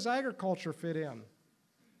where does agriculture fit in?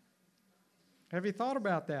 Have you thought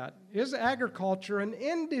about that? Is agriculture an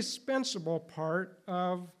indispensable part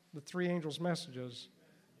of the three angels' messages?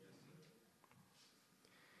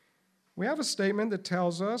 We have a statement that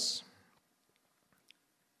tells us,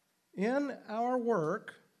 in our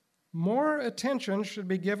work, more attention should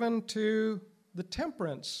be given to the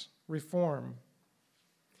temperance reform.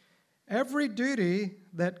 Every duty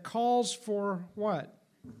that calls for what?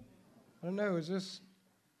 I don't know, is this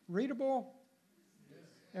readable?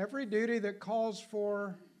 Every duty that calls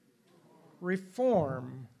for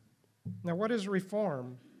reform. Now, what is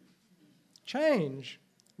reform? Change,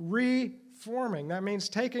 reforming. That means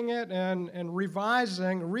taking it and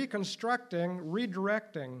revising, reconstructing,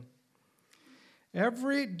 redirecting.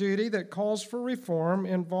 Every duty that calls for reform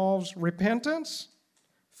involves repentance,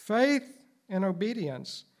 faith, and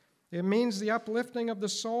obedience. It means the uplifting of the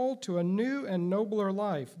soul to a new and nobler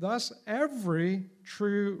life. Thus, every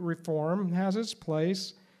true reform has its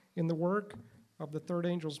place in the work of the third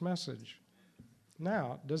angel's message.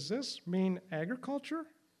 Now, does this mean agriculture?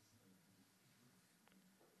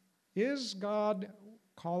 Is God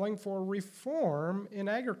calling for reform in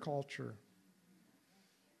agriculture?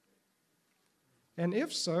 And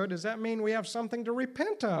if so, does that mean we have something to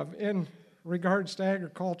repent of in regards to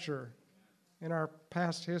agriculture in our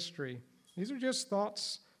past history? These are just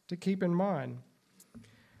thoughts to keep in mind.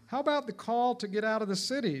 How about the call to get out of the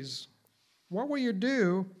cities? What will you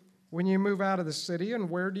do when you move out of the city, and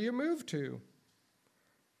where do you move to?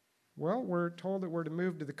 Well, we're told that we're to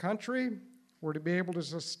move to the country. We're to be able to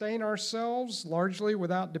sustain ourselves largely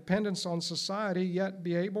without dependence on society, yet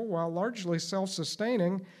be able, while largely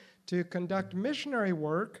self-sustaining, to conduct missionary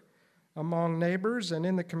work among neighbors and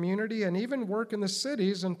in the community, and even work in the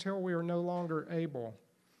cities until we are no longer able.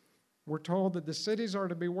 We're told that the cities are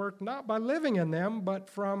to be worked not by living in them, but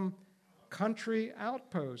from country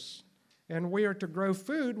outposts. And we are to grow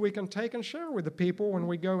food we can take and share with the people when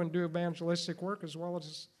we go and do evangelistic work, as well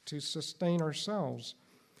as to sustain ourselves.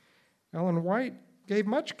 Ellen White gave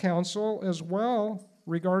much counsel as well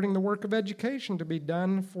regarding the work of education to be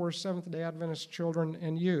done for Seventh-day Adventist children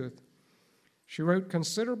and youth. She wrote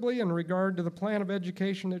considerably in regard to the plan of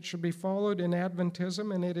education that should be followed in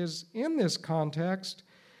Adventism, and it is in this context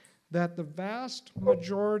that the vast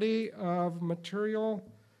majority of material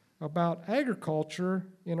about agriculture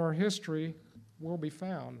in our history will be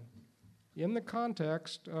found in the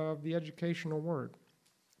context of the educational work.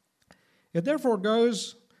 It therefore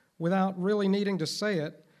goes without really needing to say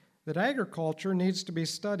it that agriculture needs to be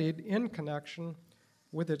studied in connection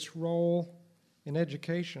with its role in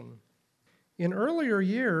education. In earlier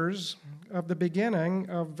years of the beginning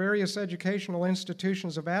of various educational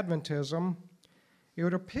institutions of Adventism, it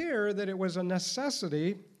would appear that it was a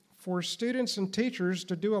necessity for students and teachers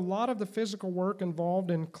to do a lot of the physical work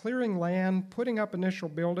involved in clearing land, putting up initial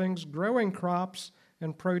buildings, growing crops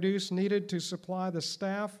and produce needed to supply the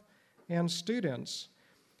staff and students.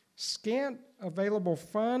 Scant available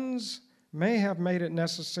funds may have made it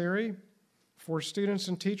necessary for students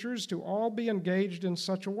and teachers to all be engaged in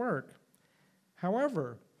such a work.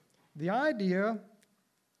 However, the idea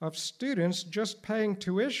of students just paying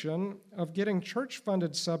tuition, of getting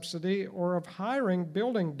church-funded subsidy, or of hiring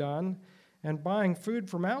building done and buying food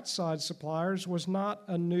from outside suppliers was not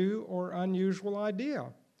a new or unusual idea.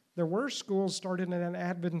 There were schools started in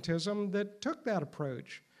Adventism that took that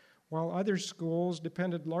approach, while other schools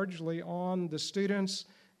depended largely on the students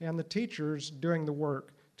and the teachers doing the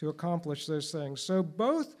work to accomplish those things. So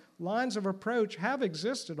both lines of approach have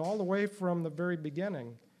existed all the way from the very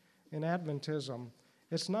beginning in Adventism.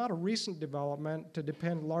 It's not a recent development to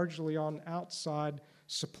depend largely on outside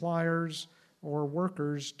suppliers or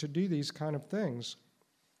workers to do these kind of things.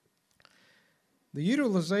 The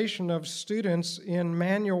utilization of students in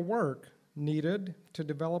manual work needed to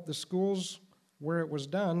develop the schools where it was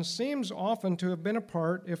done seems often to have been a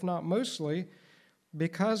part, if not mostly,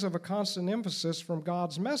 because of a constant emphasis from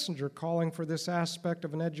God's messenger calling for this aspect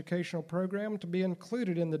of an educational program to be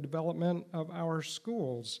included in the development of our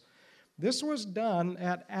schools. This was done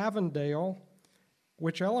at Avondale,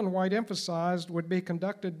 which Ellen White emphasized would be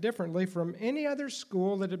conducted differently from any other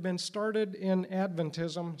school that had been started in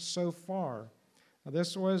Adventism so far. Now,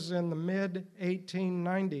 this was in the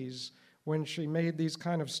mid-1890s when she made these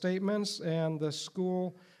kind of statements, and the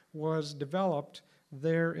school was developed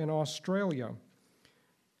there in Australia.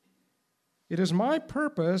 It is my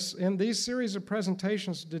purpose in these series of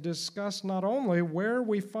presentations to discuss not only where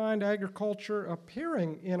we find agriculture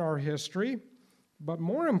appearing in our history, but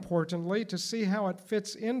more importantly, to see how it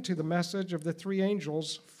fits into the message of the three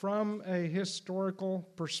angels from a historical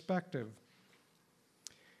perspective.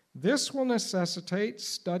 This will necessitate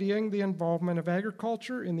studying the involvement of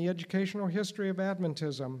agriculture in the educational history of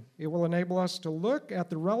Adventism. It will enable us to look at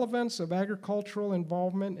the relevance of agricultural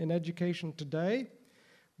involvement in education today,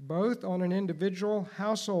 both on an individual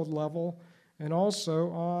household level and also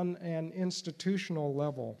on an institutional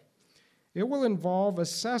level. It will involve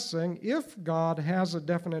assessing if God has a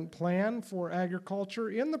definite plan for agriculture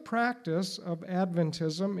in the practice of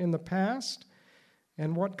Adventism in the past,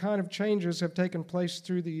 and what kind of changes have taken place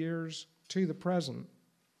through the years to the present.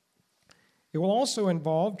 It will also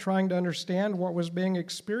involve trying to understand what was being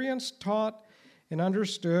experienced, taught, and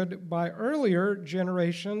understood by earlier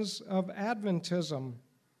generations of Adventism,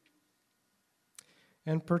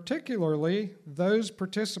 and particularly those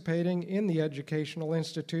participating in the educational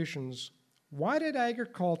institutions. Why did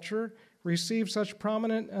agriculture receive such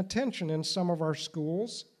prominent attention in some of our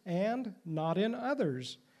schools and not in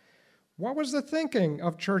others? What was the thinking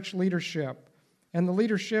of church leadership and the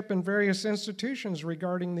leadership in various institutions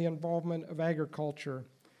regarding the involvement of agriculture?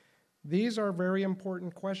 These are very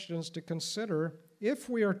important questions to consider if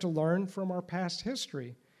we are to learn from our past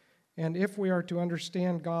history and if we are to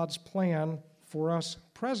understand God's plan for us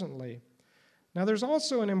presently. Now, there's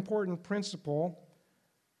also an important principle,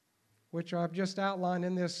 which I've just outlined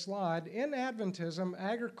in this slide. In Adventism,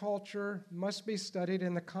 agriculture must be studied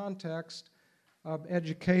in the context of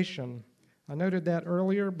education. I noted that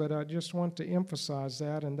earlier, but I just want to emphasize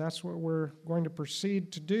that, and that's what we're going to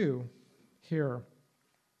proceed to do here.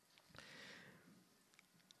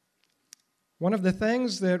 One of the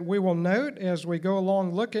things that we will note as we go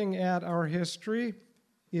along looking at our history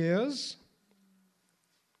is,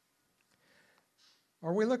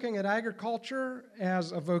 are we looking at agriculture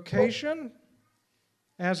as a vocation,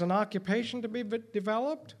 as an occupation to be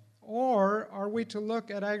developed, or are we to look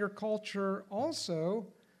at agriculture also,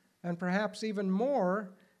 and perhaps even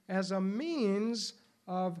more, as a means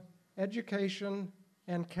of education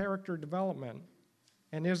and character development?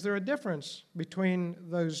 And is there a difference between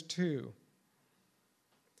those two?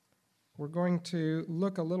 We're going to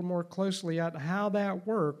look a little more closely at how that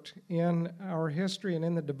worked in our history and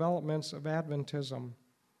in the developments of Adventism.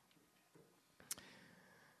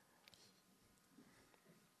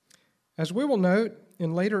 As we will note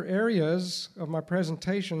in later areas of my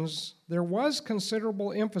presentations, there was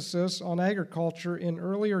considerable emphasis on agriculture in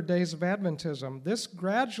earlier days of Adventism. This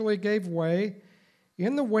gradually gave way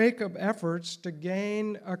in the wake of efforts to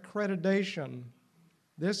gain accreditation.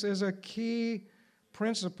 This is a key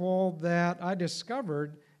principle that I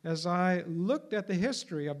discovered as I looked at the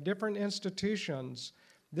history of different institutions.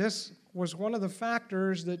 This was one of the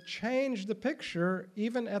factors that changed the picture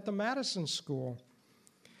even at the Madison School.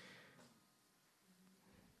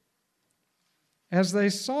 As they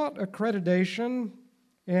sought accreditation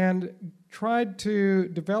and tried to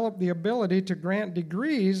develop the ability to grant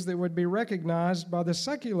degrees that would be recognized by the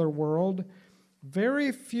secular world,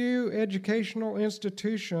 very few educational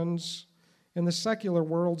institutions in the secular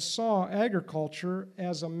world saw agriculture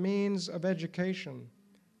as a means of education.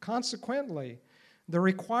 Consequently, the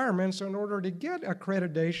requirements in order to get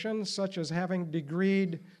accreditation, such as having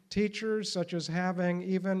degreed teachers, such as having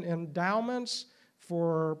even endowments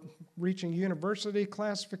for reaching university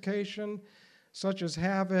classification, such as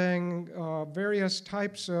having various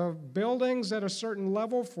types of buildings at a certain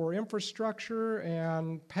level for infrastructure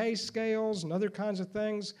and pay scales and other kinds of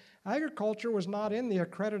things. Agriculture was not in the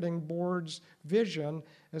accrediting board's vision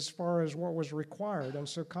as far as what was required, and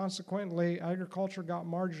so consequently agriculture got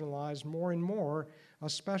marginalized more and more,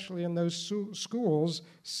 especially in those schools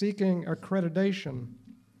seeking accreditation.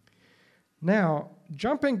 Now,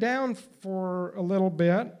 jumping down for a little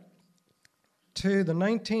bit to the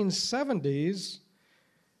 1970s,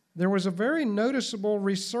 there was a very noticeable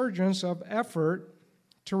resurgence of effort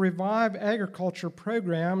to revive agriculture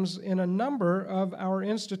programs in a number of our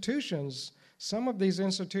institutions. Some of these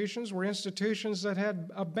institutions were institutions that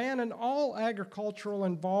had abandoned all agricultural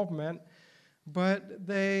involvement, but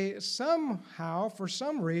they somehow, for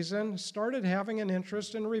some reason, started having an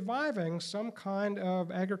interest in reviving some kind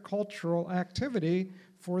of agricultural activity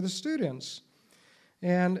for the students.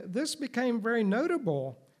 And this became very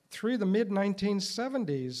notable through the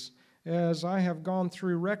mid-1970s as I have gone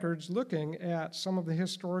through records looking at some of the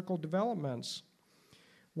historical developments.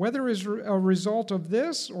 Whether as a result of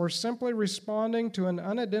this or simply responding to an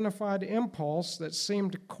unidentified impulse that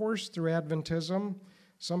seemed to course through Adventism,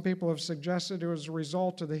 Some people have suggested it was a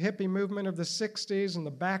result of the hippie movement of the 60s and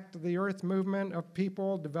the back to the earth movement of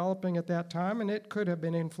people developing at that time, and it could have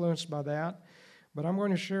been influenced by that. But I'm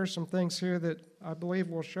going to share some things here that I believe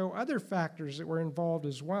will show other factors that were involved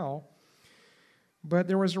as well. But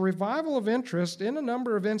there was a revival of interest in a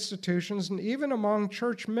number of institutions and even among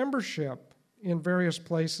church membership in various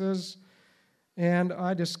places. And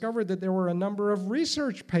I discovered that there were a number of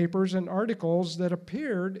research papers and articles that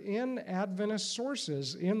appeared in Adventist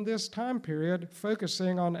sources in this time period,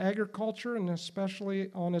 focusing on agriculture and especially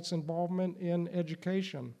on its involvement in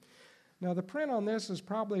education. Now, the print on this is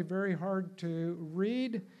probably very hard to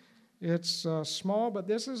read. It's small, but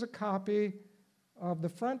this is a copy of the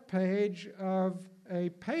front page of a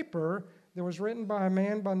paper that was written by a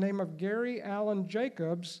man by the name of Gary Allen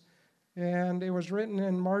Jacobs, and it was written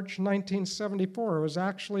in March 1974. It was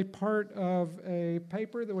actually part of a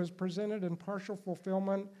paper that was presented in partial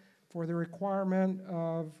fulfillment for the requirement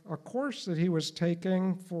of a course that he was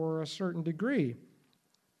taking for a certain degree.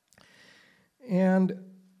 And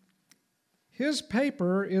his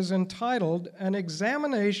paper is entitled An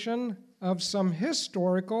Examination of Some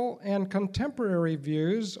Historical and Contemporary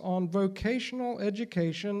Views on Vocational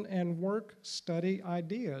Education and Work Study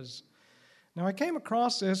Ideas. Now, I came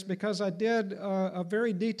across this because I did a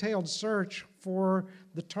very detailed search for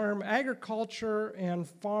the term agriculture and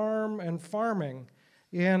farming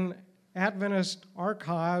in Adventist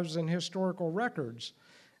archives and historical records.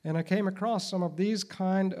 And I came across some of these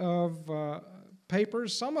kind of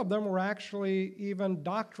papers. Some of them were actually even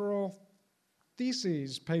doctoral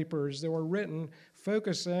theses papers that were written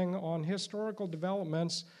focusing on historical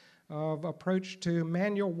developments of approach to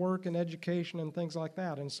manual work and education and things like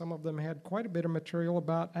that. And some of them had quite a bit of material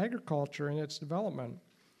about agriculture and its development.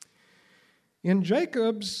 In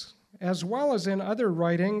Jacobs, as well as in other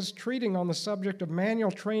writings treating on the subject of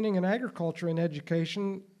manual training in agriculture and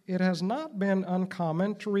education, it has not been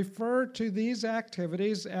uncommon to refer to these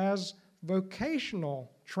activities as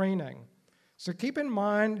vocational training. So keep in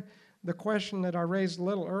mind the question that I raised a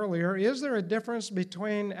little earlier: is there a difference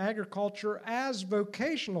between agriculture as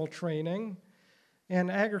vocational training and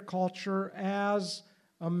agriculture as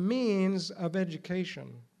a means of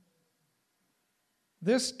education?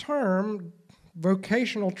 This term,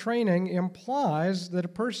 vocational training, implies that a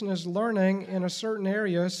person is learning in a certain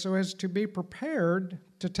area so as to be prepared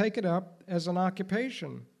to take it up as an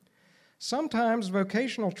occupation. Sometimes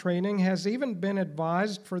vocational training has even been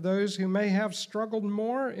advised for those who may have struggled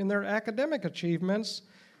more in their academic achievements,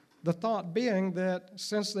 the thought being that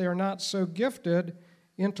since they are not so gifted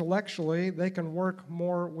intellectually, they can work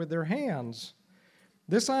more with their hands.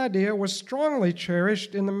 This idea was strongly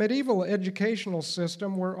cherished in the medieval educational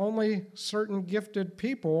system, where only certain gifted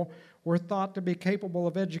people were thought to be capable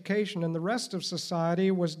of education, and the rest of society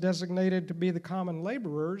was designated to be the common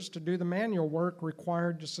laborers to do the manual work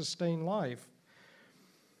required to sustain life.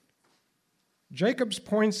 Jacobs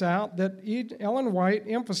points out that Ellen White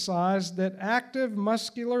emphasized that active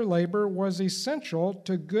muscular labor was essential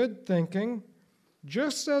to good thinking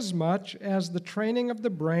just as much as the training of the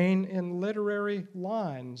brain in literary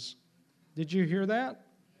lines. Did you hear that?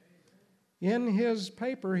 In his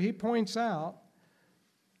paper, he points out,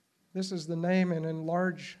 this is the name in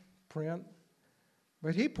large print,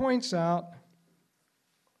 but he points out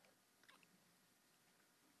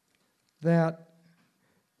that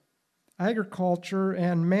agriculture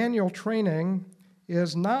and manual training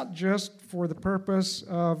is not just for the purpose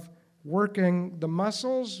of working the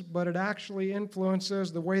muscles, but it actually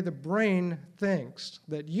influences the way the brain thinks,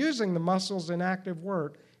 that using the muscles in active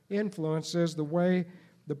work influences the way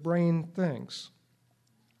the brain thinks.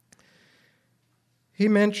 He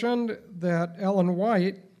mentioned that Ellen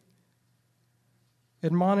White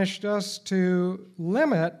admonished us to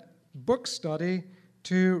limit book study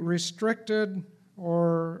to restricted,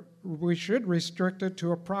 or we should restrict it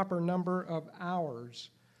to a proper number of hours.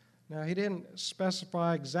 Now, he didn't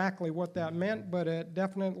specify exactly what that meant, but it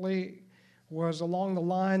definitely was along the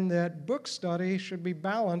line that book study should be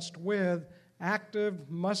balanced with active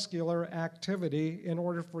muscular activity in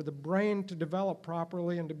order for the brain to develop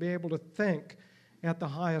properly and to be able to think at the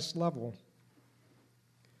highest level.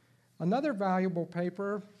 Another valuable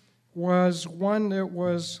paper was one that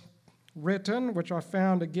was written, which I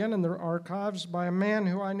found again in the archives, by a man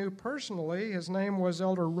who I knew personally. His name was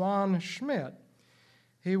Elder Ron Schmidt.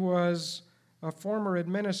 He was a former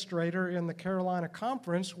administrator in the Carolina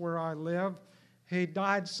Conference where I live. He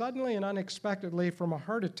died suddenly and unexpectedly from a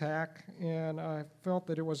heart attack, and I felt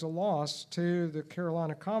that it was a loss to the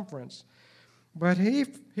Carolina Conference. But he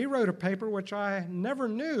wrote a paper which I never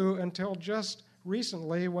knew until just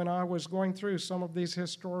recently when I was going through some of these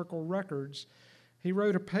historical records. he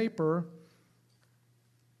wrote a paper,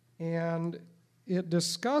 and it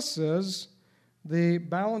discusses the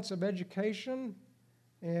balance of education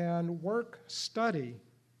and work-study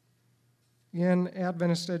in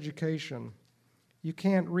Adventist education. You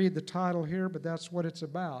can't read the title here, but that's what it's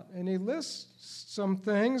about. And he lists some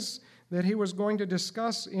things that he was going to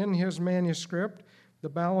discuss in his manuscript: the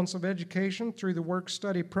balance of education through the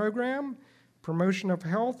work-study program, promotion of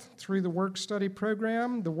health through the work-study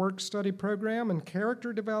program and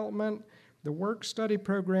character development, the work-study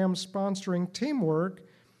program sponsoring teamwork,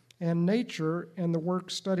 and nature and the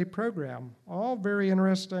work-study program. All very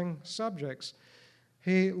interesting subjects.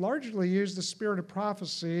 He largely used the spirit of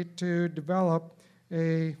prophecy to develop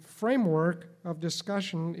a framework of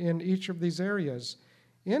discussion in each of these areas.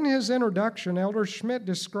 In his introduction, Elder Schmidt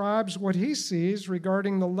describes what he sees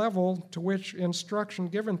regarding the level to which instruction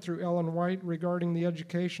given through Ellen White regarding the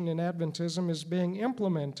education in Adventism is being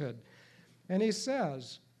implemented. And he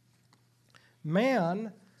says,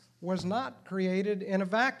 man was not created in a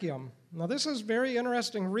vacuum. Now, this is very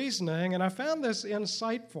interesting reasoning, and I found this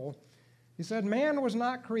insightful. He said, man was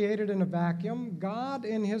not created in a vacuum. God,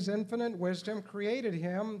 in his infinite wisdom, created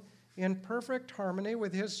him in perfect harmony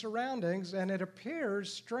with his surroundings, and it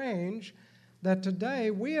appears strange that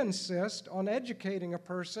today we insist on educating a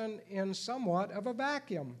person in somewhat of a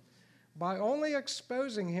vacuum by only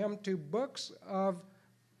exposing him to books of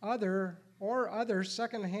other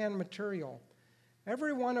secondhand material.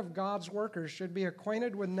 Every one of God's workers should be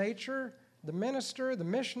acquainted with nature, the minister, the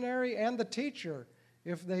missionary, and the teacher.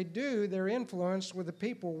 If they do, their influence with the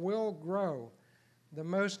people will grow. The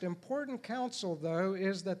most important counsel, though,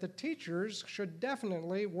 is that the teachers should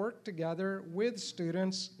definitely work together with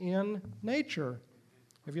students in nature.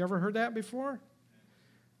 Have you ever heard that before?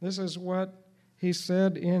 This is what he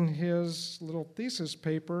said in his little thesis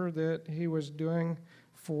paper that he was doing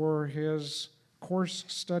for his course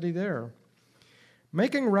study there.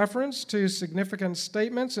 Making reference to significant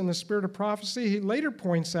statements in the spirit of prophecy, he later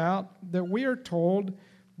points out that we are told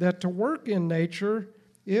that to work in nature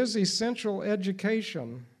is essential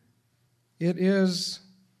education. It is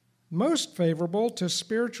most favorable to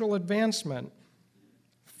spiritual advancement.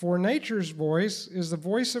 For nature's voice is the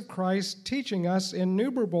voice of Christ teaching us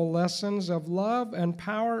innumerable lessons of love and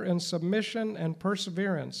power and submission and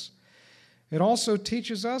perseverance. It also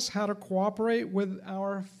teaches us how to cooperate with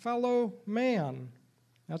our fellow man.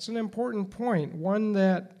 That's an important point, one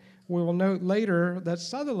that we will note later that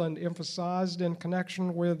Sutherland emphasized in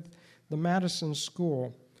connection with the Madison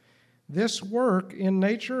School. This work in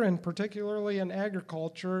nature, and particularly in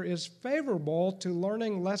agriculture, is favorable to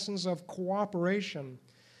learning lessons of cooperation.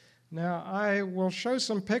 Now, I will show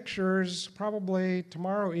some pictures probably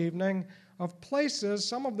tomorrow evening of places,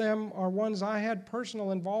 some of them are ones I had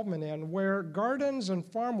personal involvement in, where gardens and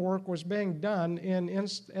farm work was being done in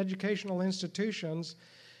educational institutions.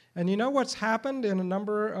 And you know what's happened in a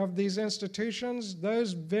number of these institutions?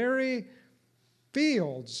 Those very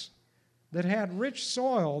fields that had rich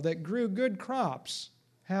soil that grew good crops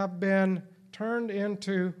have been turned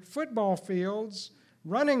into football fields,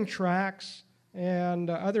 running tracks, and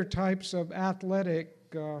other types of athletic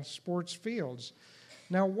sports fields.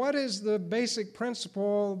 Now, what is the basic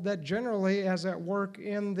principle that generally is at work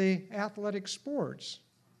in the athletic sports?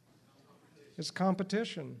 It's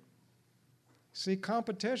competition. See,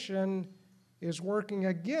 competition is working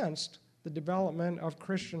against the development of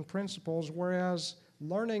Christian principles, whereas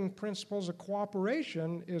learning principles of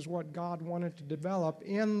cooperation is what God wanted to develop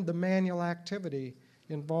in the manual activity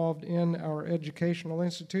involved in our educational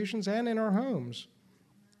institutions and in our homes.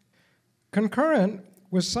 Concurrent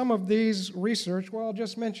with some of these research, well, I'll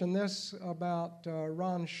just mention this about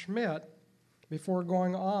Ron Schmidt before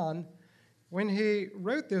going on. When he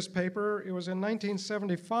wrote this paper, it was in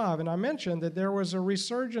 1975, and I mentioned that there was a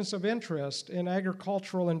resurgence of interest in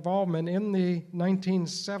agricultural involvement in the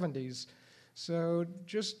 1970s. So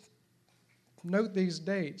just note these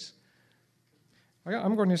dates.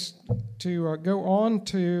 I'm going to go on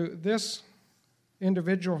to this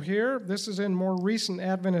individual here. This is in more recent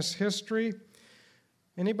Adventist history.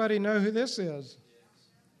 Anybody know who this is?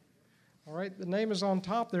 All right, the name is on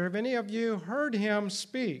top there. Have any of you heard him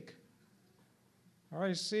speak? All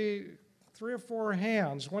right, see 3 or 4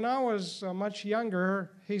 hands. When I was much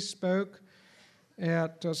younger, he spoke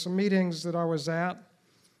at some meetings that I was at,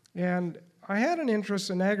 and I had an interest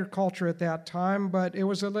in agriculture at that time, but it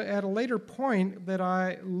was at a later point that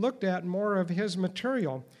I looked at more of his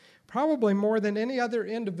material, probably more than any other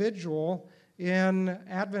individual in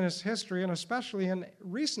Adventist history, and especially in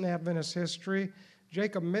recent Adventist history.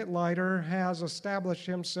 Jacob Mittleiter has established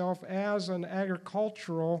himself as an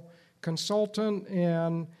agricultural consultant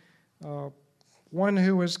and one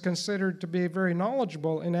who was considered to be very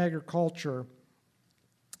knowledgeable in agriculture.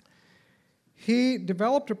 He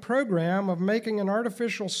developed a program of making an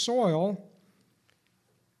artificial soil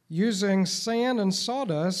using sand and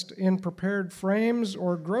sawdust in prepared frames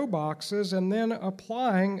or grow boxes, and then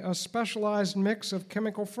applying a specialized mix of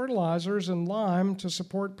chemical fertilizers and lime to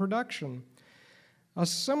support production. A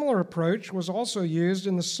similar approach was also used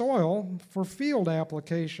in the soil for field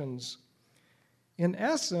applications. In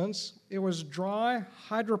essence, it was dry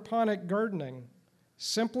hydroponic gardening,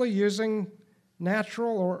 simply using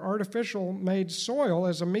natural or artificial made soil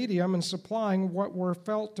as a medium and supplying what were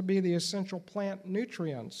felt to be the essential plant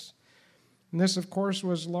nutrients. And this, of course,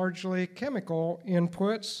 was largely chemical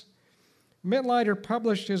inputs. Mittleider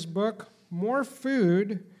published his book, More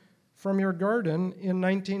Food from Your Garden, in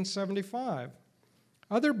 1975.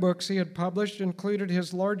 Other books he had published included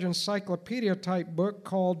his large encyclopedia-type book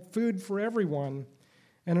called Food for Everyone,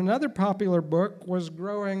 and another popular book was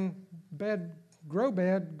Grow Bed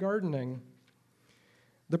Gardening.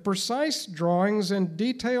 The precise drawings and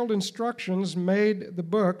detailed instructions made the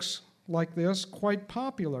books like this quite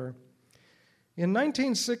popular. In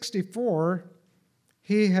 1964,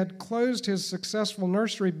 he had closed his successful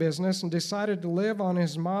nursery business and decided to live on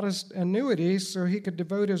his modest annuity so he could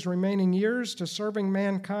devote his remaining years to serving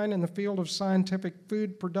mankind in the field of scientific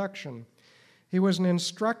food production. He was an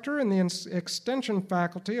instructor in the extension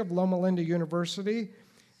faculty of Loma Linda University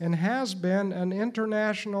and has been an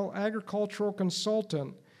international agricultural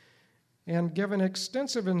consultant and given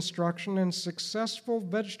extensive instruction in successful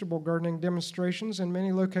vegetable gardening demonstrations in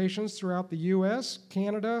many locations throughout the U.S.,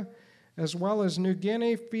 Canada, as well as New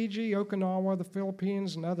Guinea, Fiji, Okinawa, the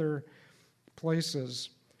Philippines, and other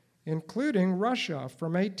places, including Russia.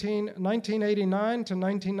 From 1989 to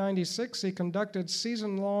 1996, he conducted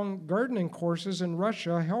season-long gardening courses in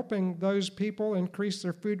Russia, helping those people increase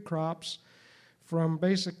their food crops from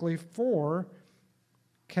basically 4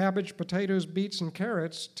 cabbage, potatoes, beets, and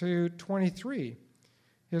carrots to 23.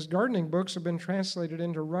 His gardening books have been translated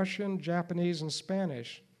into Russian, Japanese, and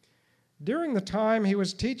Spanish. During the time he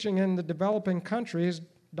was teaching in the developing countries,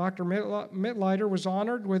 Dr. Mittleider was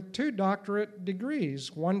honored with 2 doctorate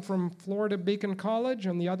degrees, one from Florida Beacon College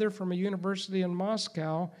and the other from a university in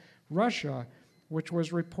Moscow, Russia, which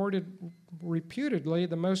was reputedly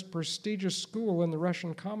the most prestigious school in the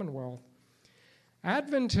Russian Commonwealth.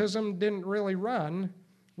 Adventism didn't really run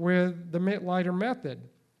with the Mittleider method,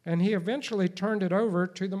 and he eventually turned it over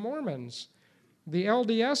to the Mormons. The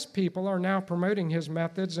LDS people are now promoting his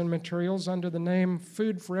methods and materials under the name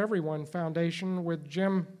Food for Everyone Foundation, with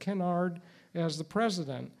Jim Kennard as the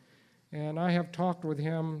president, and I have talked with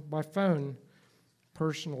him by phone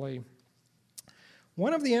personally.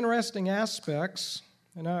 One of the interesting aspects,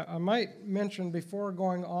 and I might mention before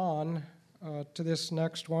going on to this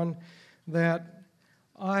next one, that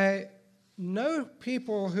I know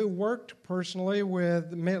people who worked personally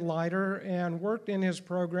with Mittleider and worked in his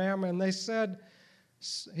program, and they said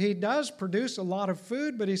he does produce a lot of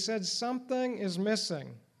food, but he said something is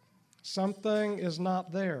missing. Something is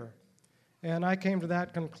not there. And I came to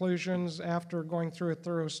that conclusion after going through a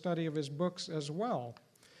thorough study of his books as well.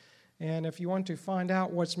 And if you want to find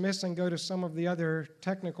out what's missing, go to some of the other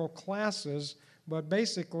technical classes, but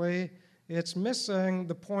basically it's missing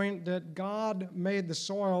the point that God made the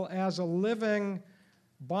soil as a living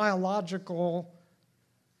biological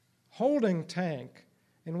holding tank.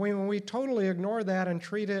 And when we totally ignore that and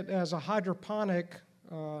treat it as a hydroponic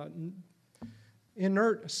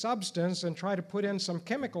inert substance and try to put in some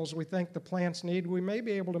chemicals we think the plants need, we may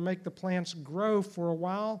be able to make the plants grow for a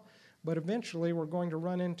while, but eventually we're going to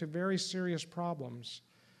run into very serious problems.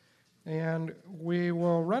 And we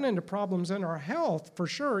will run into problems in our health, for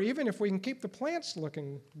sure, even if we can keep the plants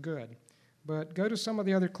looking good. But go to some of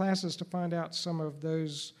the other classes to find out some of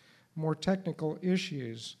those more technical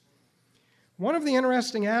issues. One of the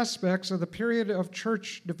interesting aspects of the period of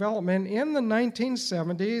church development in the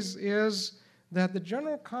 1970s is that the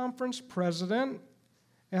General Conference president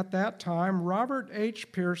at that time, Robert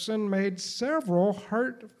H. Pearson, made several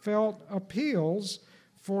heartfelt appeals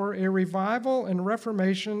for a revival and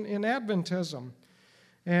reformation in Adventism.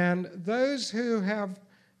 And those who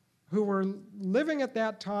were living at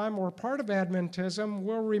that time or part of Adventism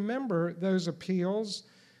will remember those appeals.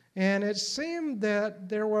 And it seemed that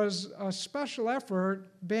there was a special effort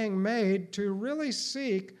being made to really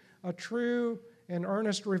seek a true and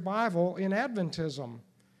earnest revival in Adventism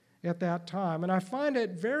at that time. And I find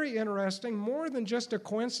it very interesting, more than just a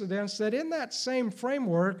coincidence, that in that same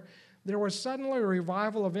framework, there was suddenly a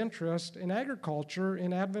revival of interest in agriculture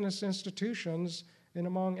in Adventist institutions and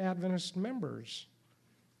among Adventist members.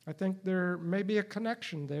 I think there may be a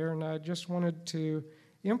connection there, and I just wanted to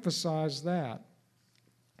emphasize that.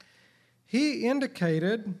 He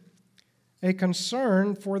indicated a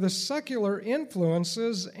concern for the secular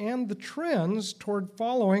influences and the trends toward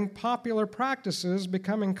following popular practices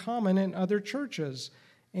becoming common in other churches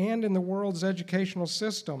and in the world's educational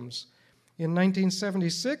systems. In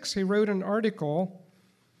 1976, he wrote an article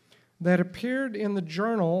that appeared in the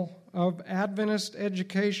Journal of Adventist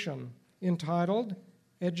Education entitled,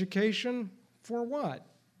 "Education for What?"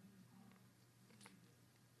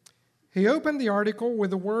 He opened the article with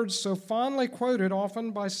the words so fondly quoted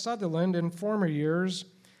often by Sutherland in former years,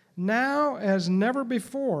 "Now, as never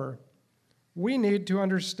before, we need to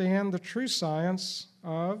understand the true science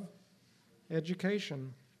of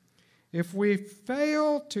education. If we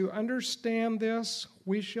fail to understand this,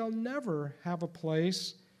 we shall never have a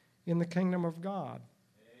place in the kingdom of God."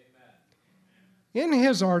 Amen. In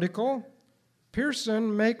his article,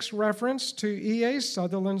 Pearson makes reference to E.A.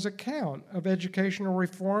 Sutherland's account of educational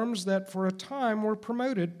reforms that for a time were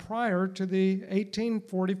promoted prior to the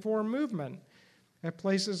 1844 movement at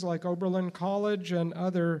places like Oberlin College and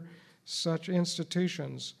other such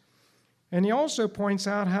institutions. And he also points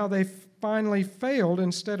out how they finally failed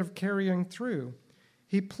instead of carrying through.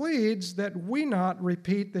 He pleads that we not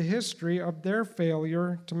repeat the history of their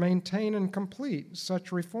failure to maintain and complete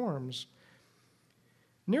such reforms.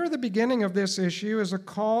 Near the beginning of this issue is a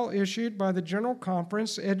call issued by the General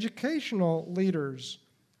Conference educational leaders.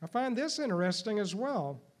 I find this interesting as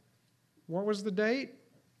well. What was the date?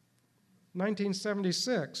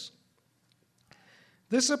 1976.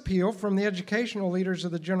 This appeal from the educational leaders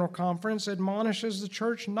of the General Conference admonishes the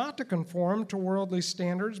church not to conform to worldly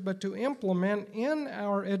standards, but to implement in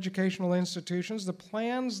our educational institutions the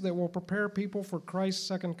plans that will prepare people for Christ's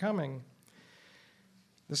second coming.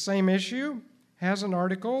 The same issue has an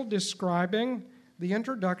article describing the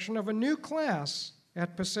introduction of a new class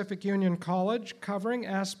at Pacific Union College covering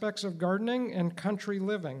aspects of gardening and country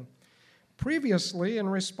living. Previously, in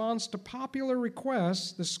response to popular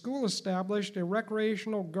requests, the school established a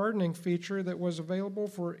recreational gardening feature that was available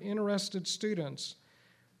for interested students.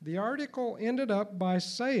 The article ended up by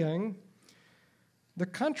saying, "The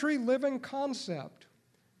country living concept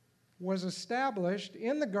was established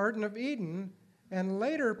in the Garden of Eden and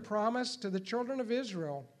later promised to the children of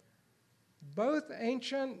Israel, both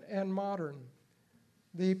ancient and modern.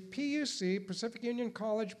 The PUC, Pacific Union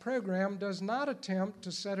College program, does not attempt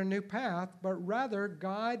to set a new path, but rather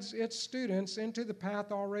guides its students into the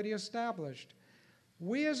path already established.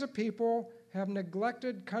 We as a people have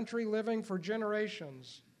neglected country living for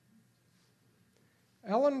generations.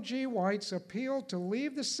 Ellen G. White's appeal to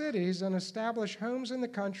leave the cities and establish homes in the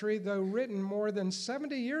country, though written more than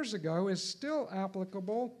 70 years ago, is still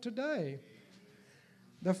applicable today.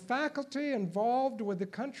 The faculty involved with the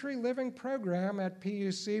country living program at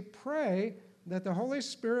PUC pray that the Holy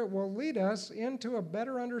Spirit will lead us into a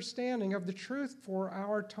better understanding of the truth for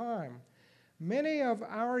our time. Many of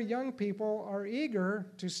our young people are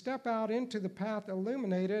eager to step out into the path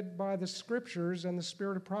illuminated by the Scriptures and the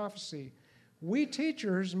Spirit of prophecy. We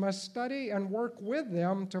teachers must study and work with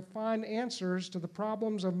them to find answers to the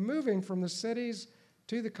problems of moving from the cities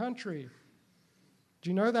to the country."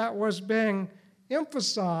 Do you know that was being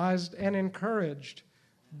emphasized and encouraged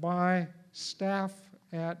by staff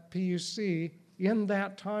at PUC in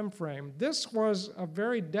that time frame? This was a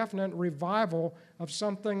very definite revival of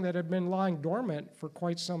something that had been lying dormant for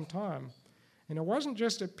quite some time. And it wasn't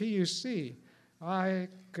just at PUC. I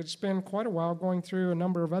could spend quite a while going through a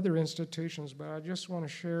number of other institutions, but I just want to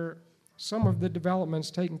share some of the developments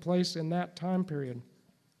taking place in that time period.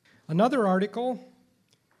 Another article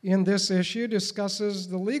in this issue discusses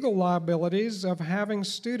the legal liabilities of having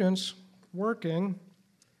students working.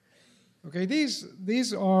 Okay,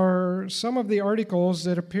 these are some of the articles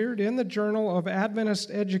that appeared in the Journal of Adventist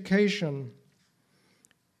Education.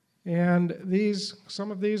 And some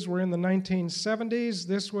of these were in the 1970s.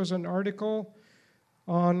 This was an article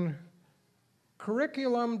on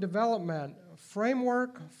curriculum development,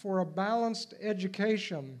 framework for a balanced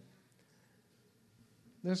education.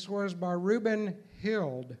 This was by Reuben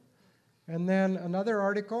Hild. And then another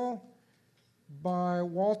article by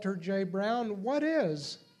Walter J. Brown, "What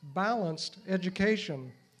is balanced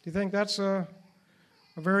education?" Do you think that's a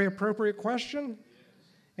very appropriate question?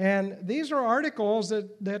 And these are articles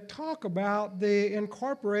that talk about the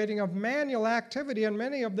incorporating of manual activity, and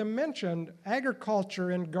many of them mentioned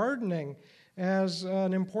agriculture and gardening as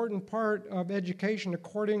an important part of education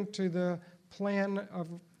according to the plan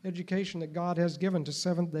of education that God has given to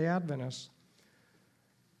Seventh-day Adventists.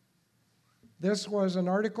 This was an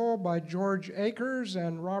article by George Akers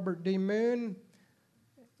and Robert D. Moon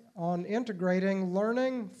on integrating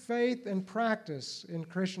learning, faith, and practice in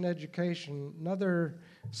Christian education. Another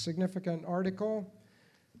significant article.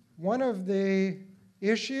 One of the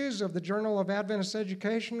issues of the Journal of Adventist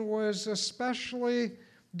Education was especially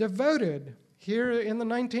devoted here in the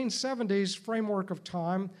 1970s framework of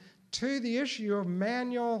time to the issue of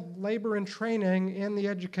manual labor and training in the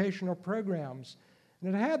educational programs.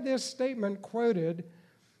 And it had this statement quoted,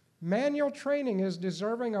 "Manual training is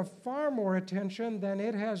deserving of far more attention than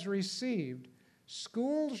it has received.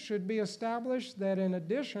 Schools should be established that in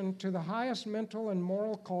addition to the highest mental and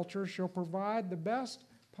moral culture shall provide the best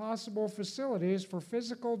possible facilities for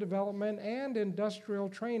physical development and industrial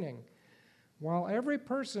training. While every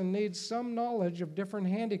person needs some knowledge of different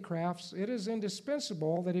handicrafts, it is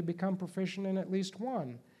indispensable that he become proficient in at least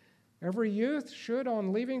one. Every youth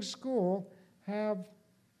on leaving school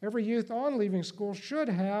should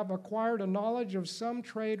have acquired a knowledge of some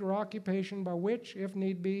trade or occupation by which, if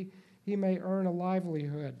need be, he may earn a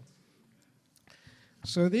livelihood."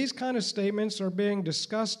 So these kind of statements are being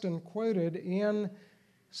discussed and quoted in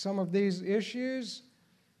some of these issues.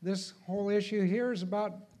 This whole issue here is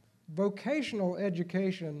about vocational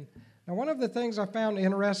education. Now, one of the things I found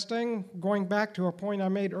interesting, going back to a point I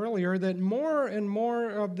made earlier, that more and more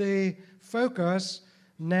of the focus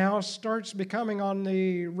now starts becoming on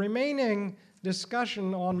the remaining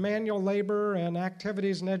discussion on manual labor and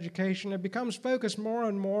activities in education. It becomes focused more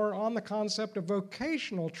and more on the concept of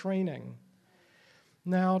vocational training.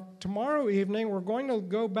 Now, tomorrow evening, we're going to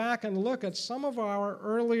go back and look at some of our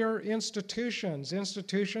earlier institutions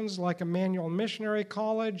like Emmanuel Missionary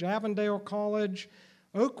College, Avondale College,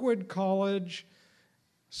 Oakwood College,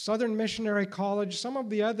 Southern Missionary College, some of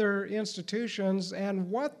the other institutions, and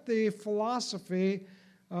what the philosophy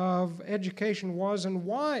of education was and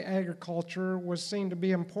why agriculture was seen to be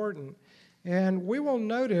important. And we will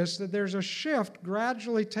notice that there's a shift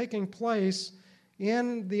gradually taking place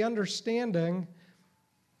in the understanding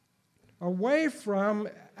away from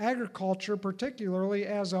agriculture, particularly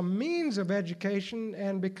as a means of education,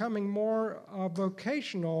 and becoming more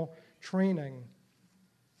vocational training.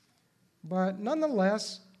 But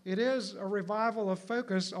nonetheless, it is a revival of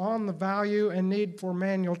focus on the value and need for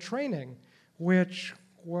manual training, which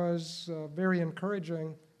was very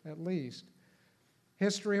encouraging, at least.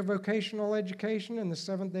 History of vocational education in the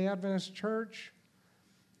Seventh-day Adventist Church.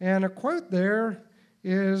 And a quote there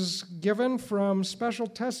is given from Special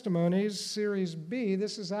Testimonies, Series B.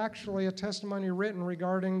 This is actually a testimony written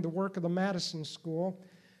regarding the work of the Madison School.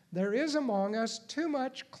 "There is among us too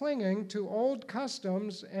much clinging to old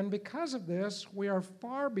customs, and because of this, we are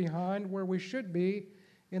far behind where we should be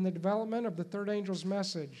in the development of the third angel's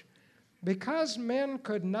message. Because men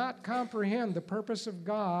could not comprehend the purpose of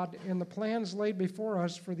God in the plans laid before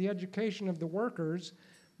us for the education of the workers,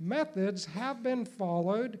 methods have been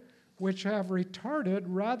followed which have retarded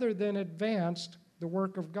rather than advanced the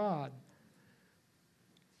work of God."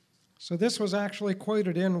 So this was actually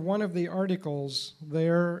quoted in one of the articles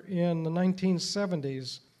there in the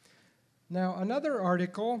 1970s. Now, another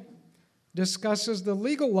article discusses the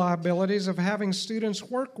legal liabilities of having students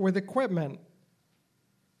work with equipment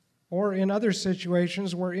or in other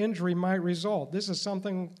situations where injury might result. This is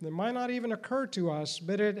something that might not even occur to us,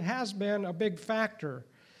 but it has been a big factor.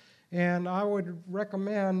 And I would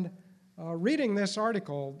recommend reading this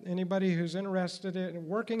article. Anybody who's interested in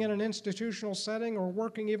working in an institutional setting or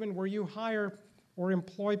working even where you hire or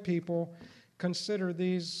employ people, consider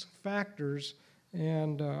these factors.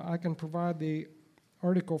 And I can provide the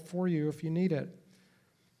article for you if you need it.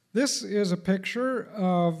 This is a picture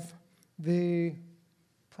of the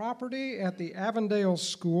property at the Avondale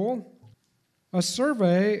School, a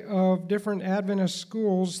survey of different Adventist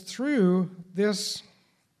schools through this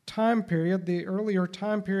time period, the earlier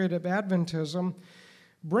time period of Adventism,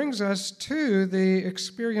 brings us to the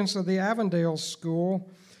experience of the Avondale School.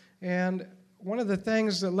 And one of the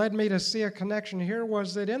things that led me to see a connection here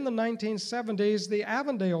was that in the 1970s, the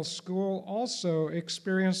Avondale School also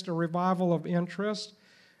experienced a revival of interest.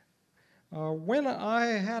 When I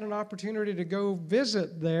had an opportunity to go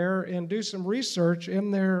visit there and do some research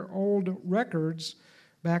in their old records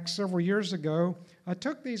back several years ago, I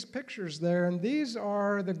took these pictures there, and these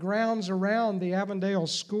are the grounds around the Avondale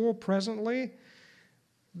School presently.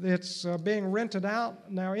 It's being rented out.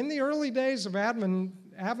 Now, in the early days of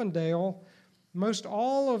Avondale, most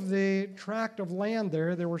all of the tract of land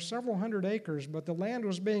there were several hundred acres, but the land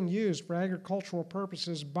was being used for agricultural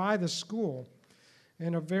purposes by the school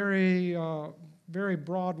in a very, very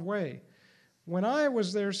broad way. When I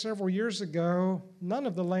was there several years ago, none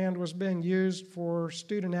of the land was being used for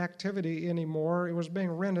student activity anymore. It was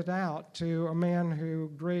being rented out to a man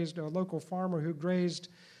who grazed, a local farmer who grazed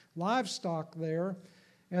livestock there.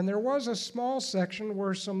 And there was a small section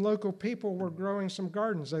where some local people were growing some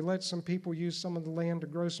gardens. They let some people use some of the land to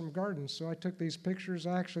grow some gardens. So I took these pictures.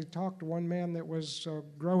 I actually talked to one man that was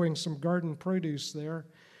growing some garden produce there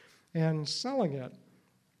and selling it.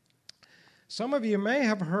 Some of you may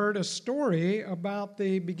have heard a story about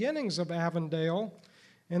the beginnings of Avondale.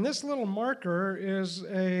 And this little marker is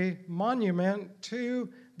a monument to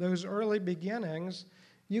those early beginnings.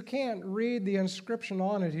 You can't read the inscription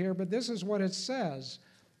on it here, but this is what it says.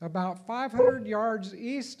 About 500 yards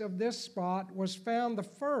east of this spot was found the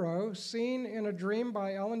furrow seen in a dream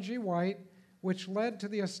by Ellen G. White, which led to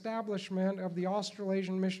the establishment of the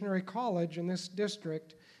Australasian Missionary College in this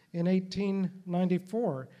district in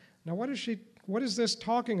 1894. Now, what is this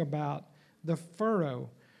talking about? The furrow.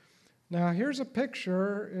 Now, here's a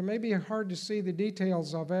picture. It may be hard to see the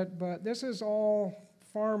details of it, but this is all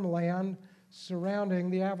farmland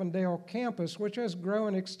surrounding the Avondale campus, which has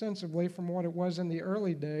grown extensively from what it was in the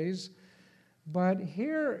early days. But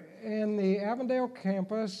here in the Avondale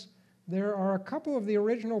campus, there are a couple of the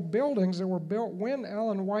original buildings that were built when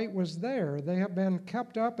Ellen White was there. They have been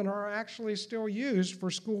kept up and are actually still used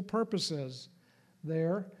for school purposes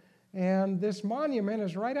there. And this monument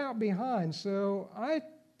is right out behind. So I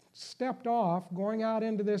stepped off going out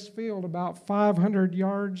into this field about 500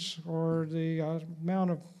 yards, or the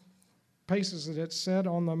amount of paces that it said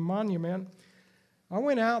on the monument. I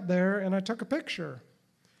went out there and I took a picture,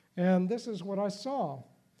 and this is what I saw.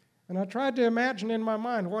 And I tried to imagine in my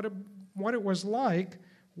mind what it was like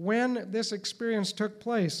when this experience took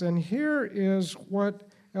place. And here is what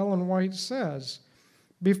Ellen White says.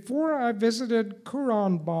 Before I visited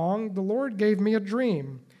Kurran Bong, the Lord gave me a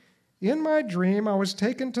dream. In my dream, I was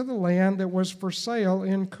taken to the land that was for sale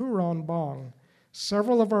in Kurran Bong.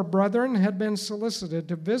 Several of our brethren had been solicited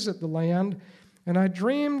to visit the land, and I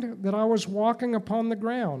dreamed that I was walking upon the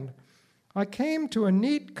ground. I came to a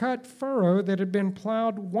neat cut furrow that had been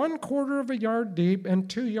plowed 1/4 of a yard deep and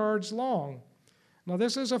 2 yards long. Now,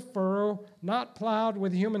 this is a furrow not plowed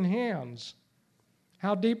with human hands.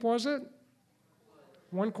 How deep was it?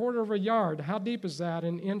 1/4 of a yard. How deep is that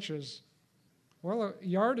in inches? Well, a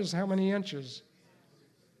yard is how many inches?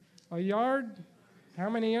 A yard, how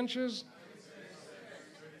many inches?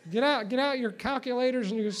 Get out your calculators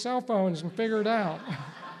and your cell phones and figure it out.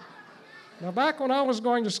 Now, back when I was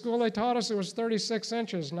going to school, they taught us it was 36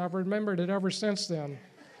 inches, and I've remembered it ever since then.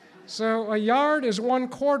 So a yard is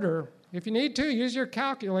 1/4. If you need to, use your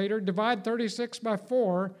calculator, divide 36 by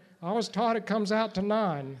 4. I was taught it comes out to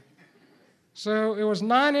 9. So it was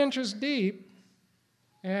 9 inches deep,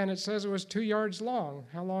 and it says it was 2 yards long.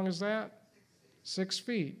 How long is that? 6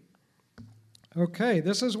 feet. Okay,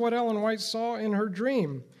 this is what Ellen White saw in her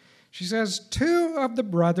dream. She says, 2 of the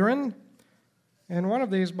brethren, and one of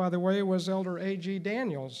these, by the way, was Elder A.G.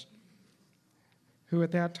 Daniels, who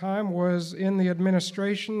at that time was in the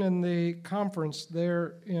administration in the conference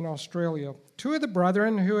there in Australia. 2 of the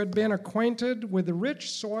brethren who had been acquainted with the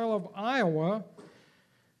rich soil of Iowa,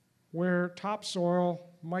 where topsoil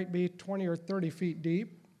might be 20 or 30 feet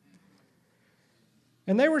deep,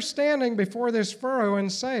 and they were standing before this furrow and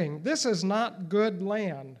saying, "This is not good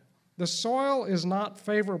land. The soil is not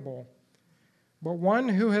favorable." But one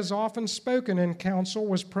who has often spoken in council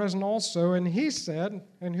was present also, and he said,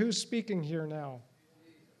 and who's speaking here now?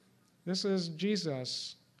 This is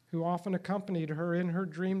Jesus, who often accompanied her in her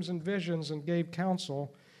dreams and visions and gave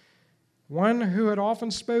counsel. One who had often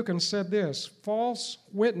spoken said this, "False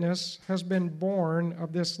witness has been born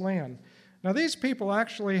of this land." Now, these people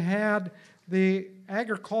actually had the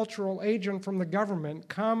agricultural agent from the government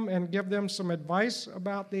come and give them some advice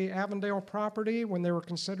about the Avondale property when they were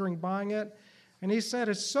considering buying it. And he said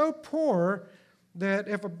it's so poor that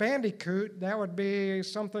if a bandicoot, that would be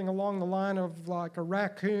something along the line of like a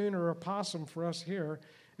raccoon or a possum for us here,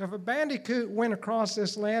 if a bandicoot went across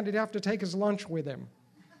this land, he'd have to take his lunch with him.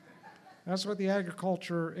 That's what the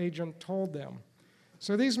agriculture agent told them.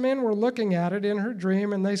 So these men were looking at it in her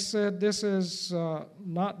dream, and they said, "This is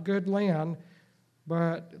not good land."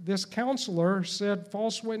 But this counselor said,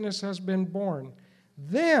 "False witness has been born."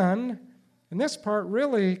 Then, and this part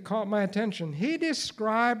really caught my attention, he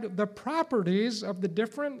described the properties of the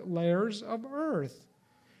different layers of earth.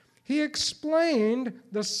 He explained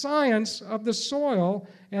the science of the soil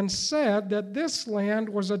and said that this land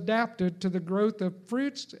was adapted to the growth of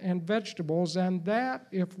fruits and vegetables, and that,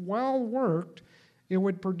 if well worked, it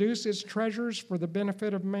would produce its treasures for the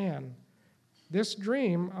benefit of man. This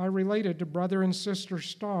dream I related to Brother and Sister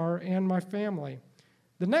Starr and my family.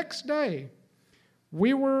 The next day,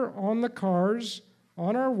 we were on the cars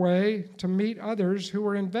on our way to meet others who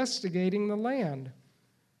were investigating the land.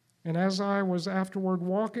 And as I was afterward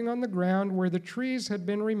walking on the ground where the trees had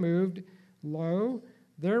been removed, lo,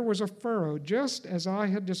 there was a furrow, just as I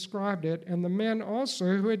had described it, and the men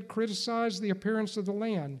also who had criticized the appearance of the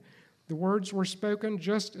land. The words were spoken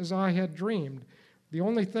just as I had dreamed. The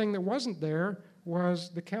only thing that wasn't there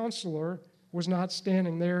was the counselor was not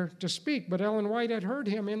standing there to speak, but Ellen White had heard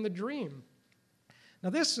him in the dream.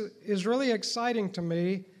 Now this is really exciting to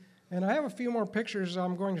me, and I have a few more pictures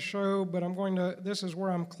I'm going to show, but this is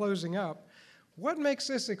where I'm closing up. What makes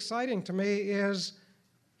this exciting to me is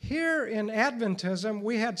here in Adventism,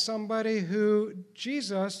 we had somebody who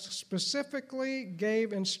Jesus specifically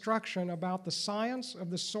gave instruction about the science of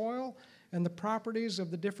the soil and the properties of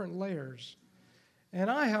the different layers. And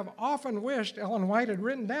I have often wished Ellen White had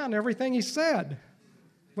written down everything he said,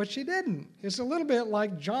 but she didn't. It's a little bit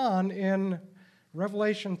like John in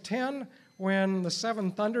Revelation 10 when the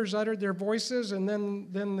seven thunders uttered their voices, and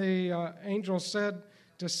then the angel said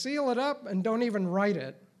to seal it up and don't even write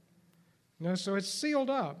it. So it's sealed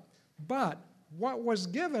up. But what was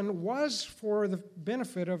given was for the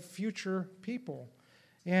benefit of future people.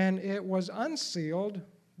 And it was unsealed.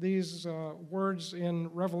 These words in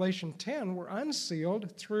Revelation 10 were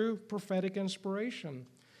unsealed through prophetic inspiration.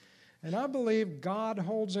 And I believe God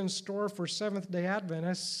holds in store for Seventh-day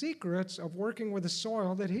Adventists secrets of working with the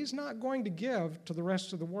soil that He's not going to give to the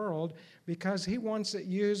rest of the world because He wants it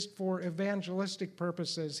used for evangelistic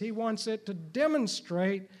purposes. He wants it to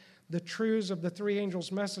demonstrate the truths of the three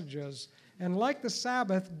angels' messages. And like the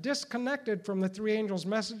Sabbath, disconnected from the three angels'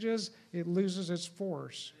 messages, it loses its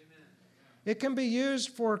force. It can be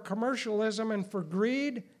used for commercialism and for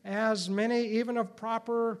greed, as many even of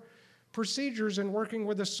proper procedures in working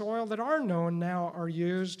with the soil that are known now are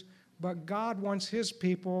used, but God wants His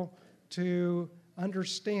people to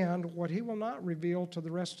understand what He will not reveal to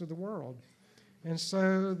the rest of the world. And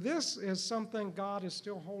so this is something God is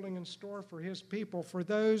still holding in store for His people, for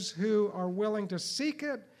those who are willing to seek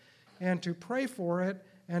it and to pray for it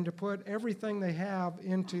and to put everything they have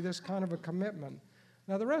into this kind of a commitment.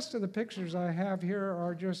 Now, the rest of the pictures I have here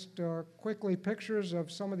are just quickly pictures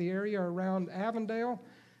of some of the area around Avondale.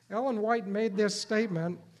 Ellen White made this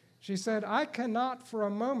statement. She said, "I cannot for a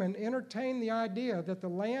moment entertain the idea that the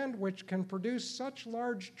land which can produce such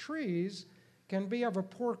large trees can be of a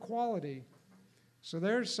poor quality." So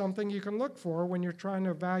there's something you can look for when you're trying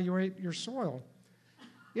to evaluate your soil.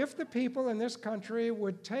 If the people in this country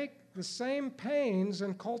would take the same pains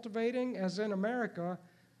in cultivating as in America,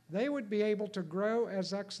 they would be able to grow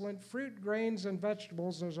as excellent fruit, grains, and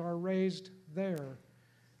vegetables as are raised there.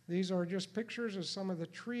 These are just pictures of some of the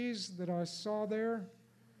trees that I saw there.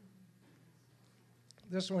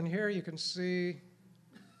 This one here, you can see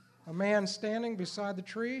a man standing beside the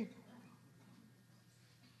tree.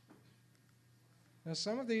 Now,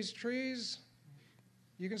 some of these trees,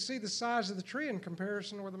 you can see the size of the tree in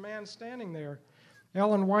comparison with the man standing there.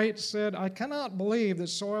 Ellen White said, "I cannot believe that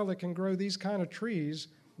soil that can grow these kind of trees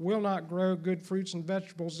will not grow good fruits and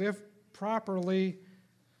vegetables if properly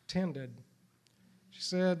tended." She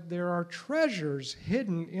said, "There are treasures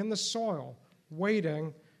hidden in the soil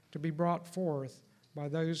waiting to be brought forth by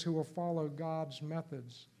those who will follow God's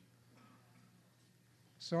methods."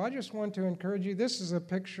 So I just want to encourage you. This is a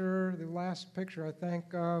picture, the last picture, I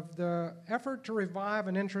think, of the effort to revive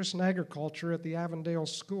an interest in agriculture at the Avondale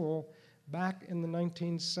School back in the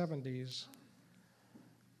 1970s.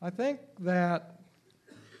 I think that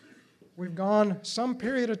we've gone some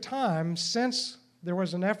period of time since there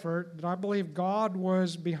was an effort that I believe God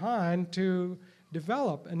was behind to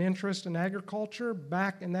develop an interest in agriculture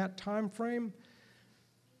back in that time frame.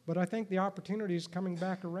 But I think the opportunity is coming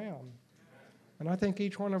back around. And I think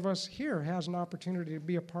each one of us here has an opportunity to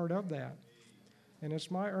be a part of that. And it's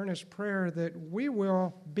my earnest prayer that we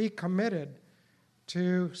will be committed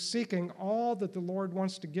to seeking all that the Lord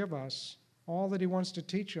wants to give us, all that He wants to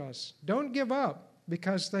teach us. Don't give up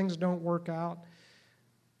because things don't work out.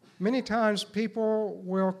 Many times people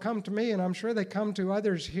will come to me, and I'm sure they come to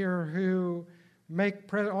others here who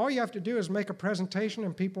all you have to do is make a presentation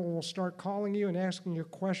and people will start calling you and asking you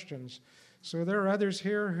questions. So there are others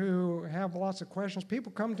here who have lots of questions.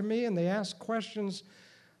 People come to me and they ask questions.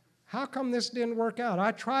 How come this didn't work out?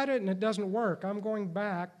 I tried it and it doesn't work. I'm going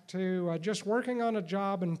back to just working on a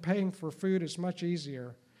job and paying for food is much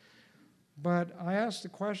easier. But I ask the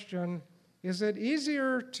question, is it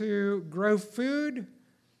easier to grow food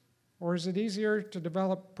or is it easier to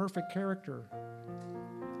develop perfect character?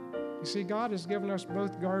 You see, God has given us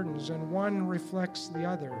both gardens and one reflects the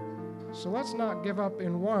other. So let's not give up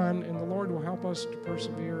in one, and the Lord will help us to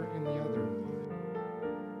persevere in the other.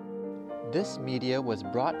 This media was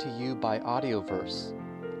brought to you by Audioverse,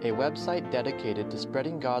 a website dedicated to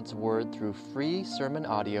spreading God's Word through free sermon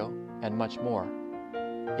audio and much more.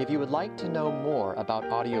 If you would like to know more about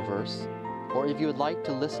Audioverse, or if you would like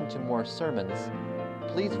to listen to more sermons,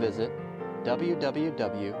 please visit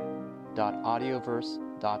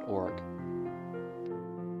www.audioverse.org.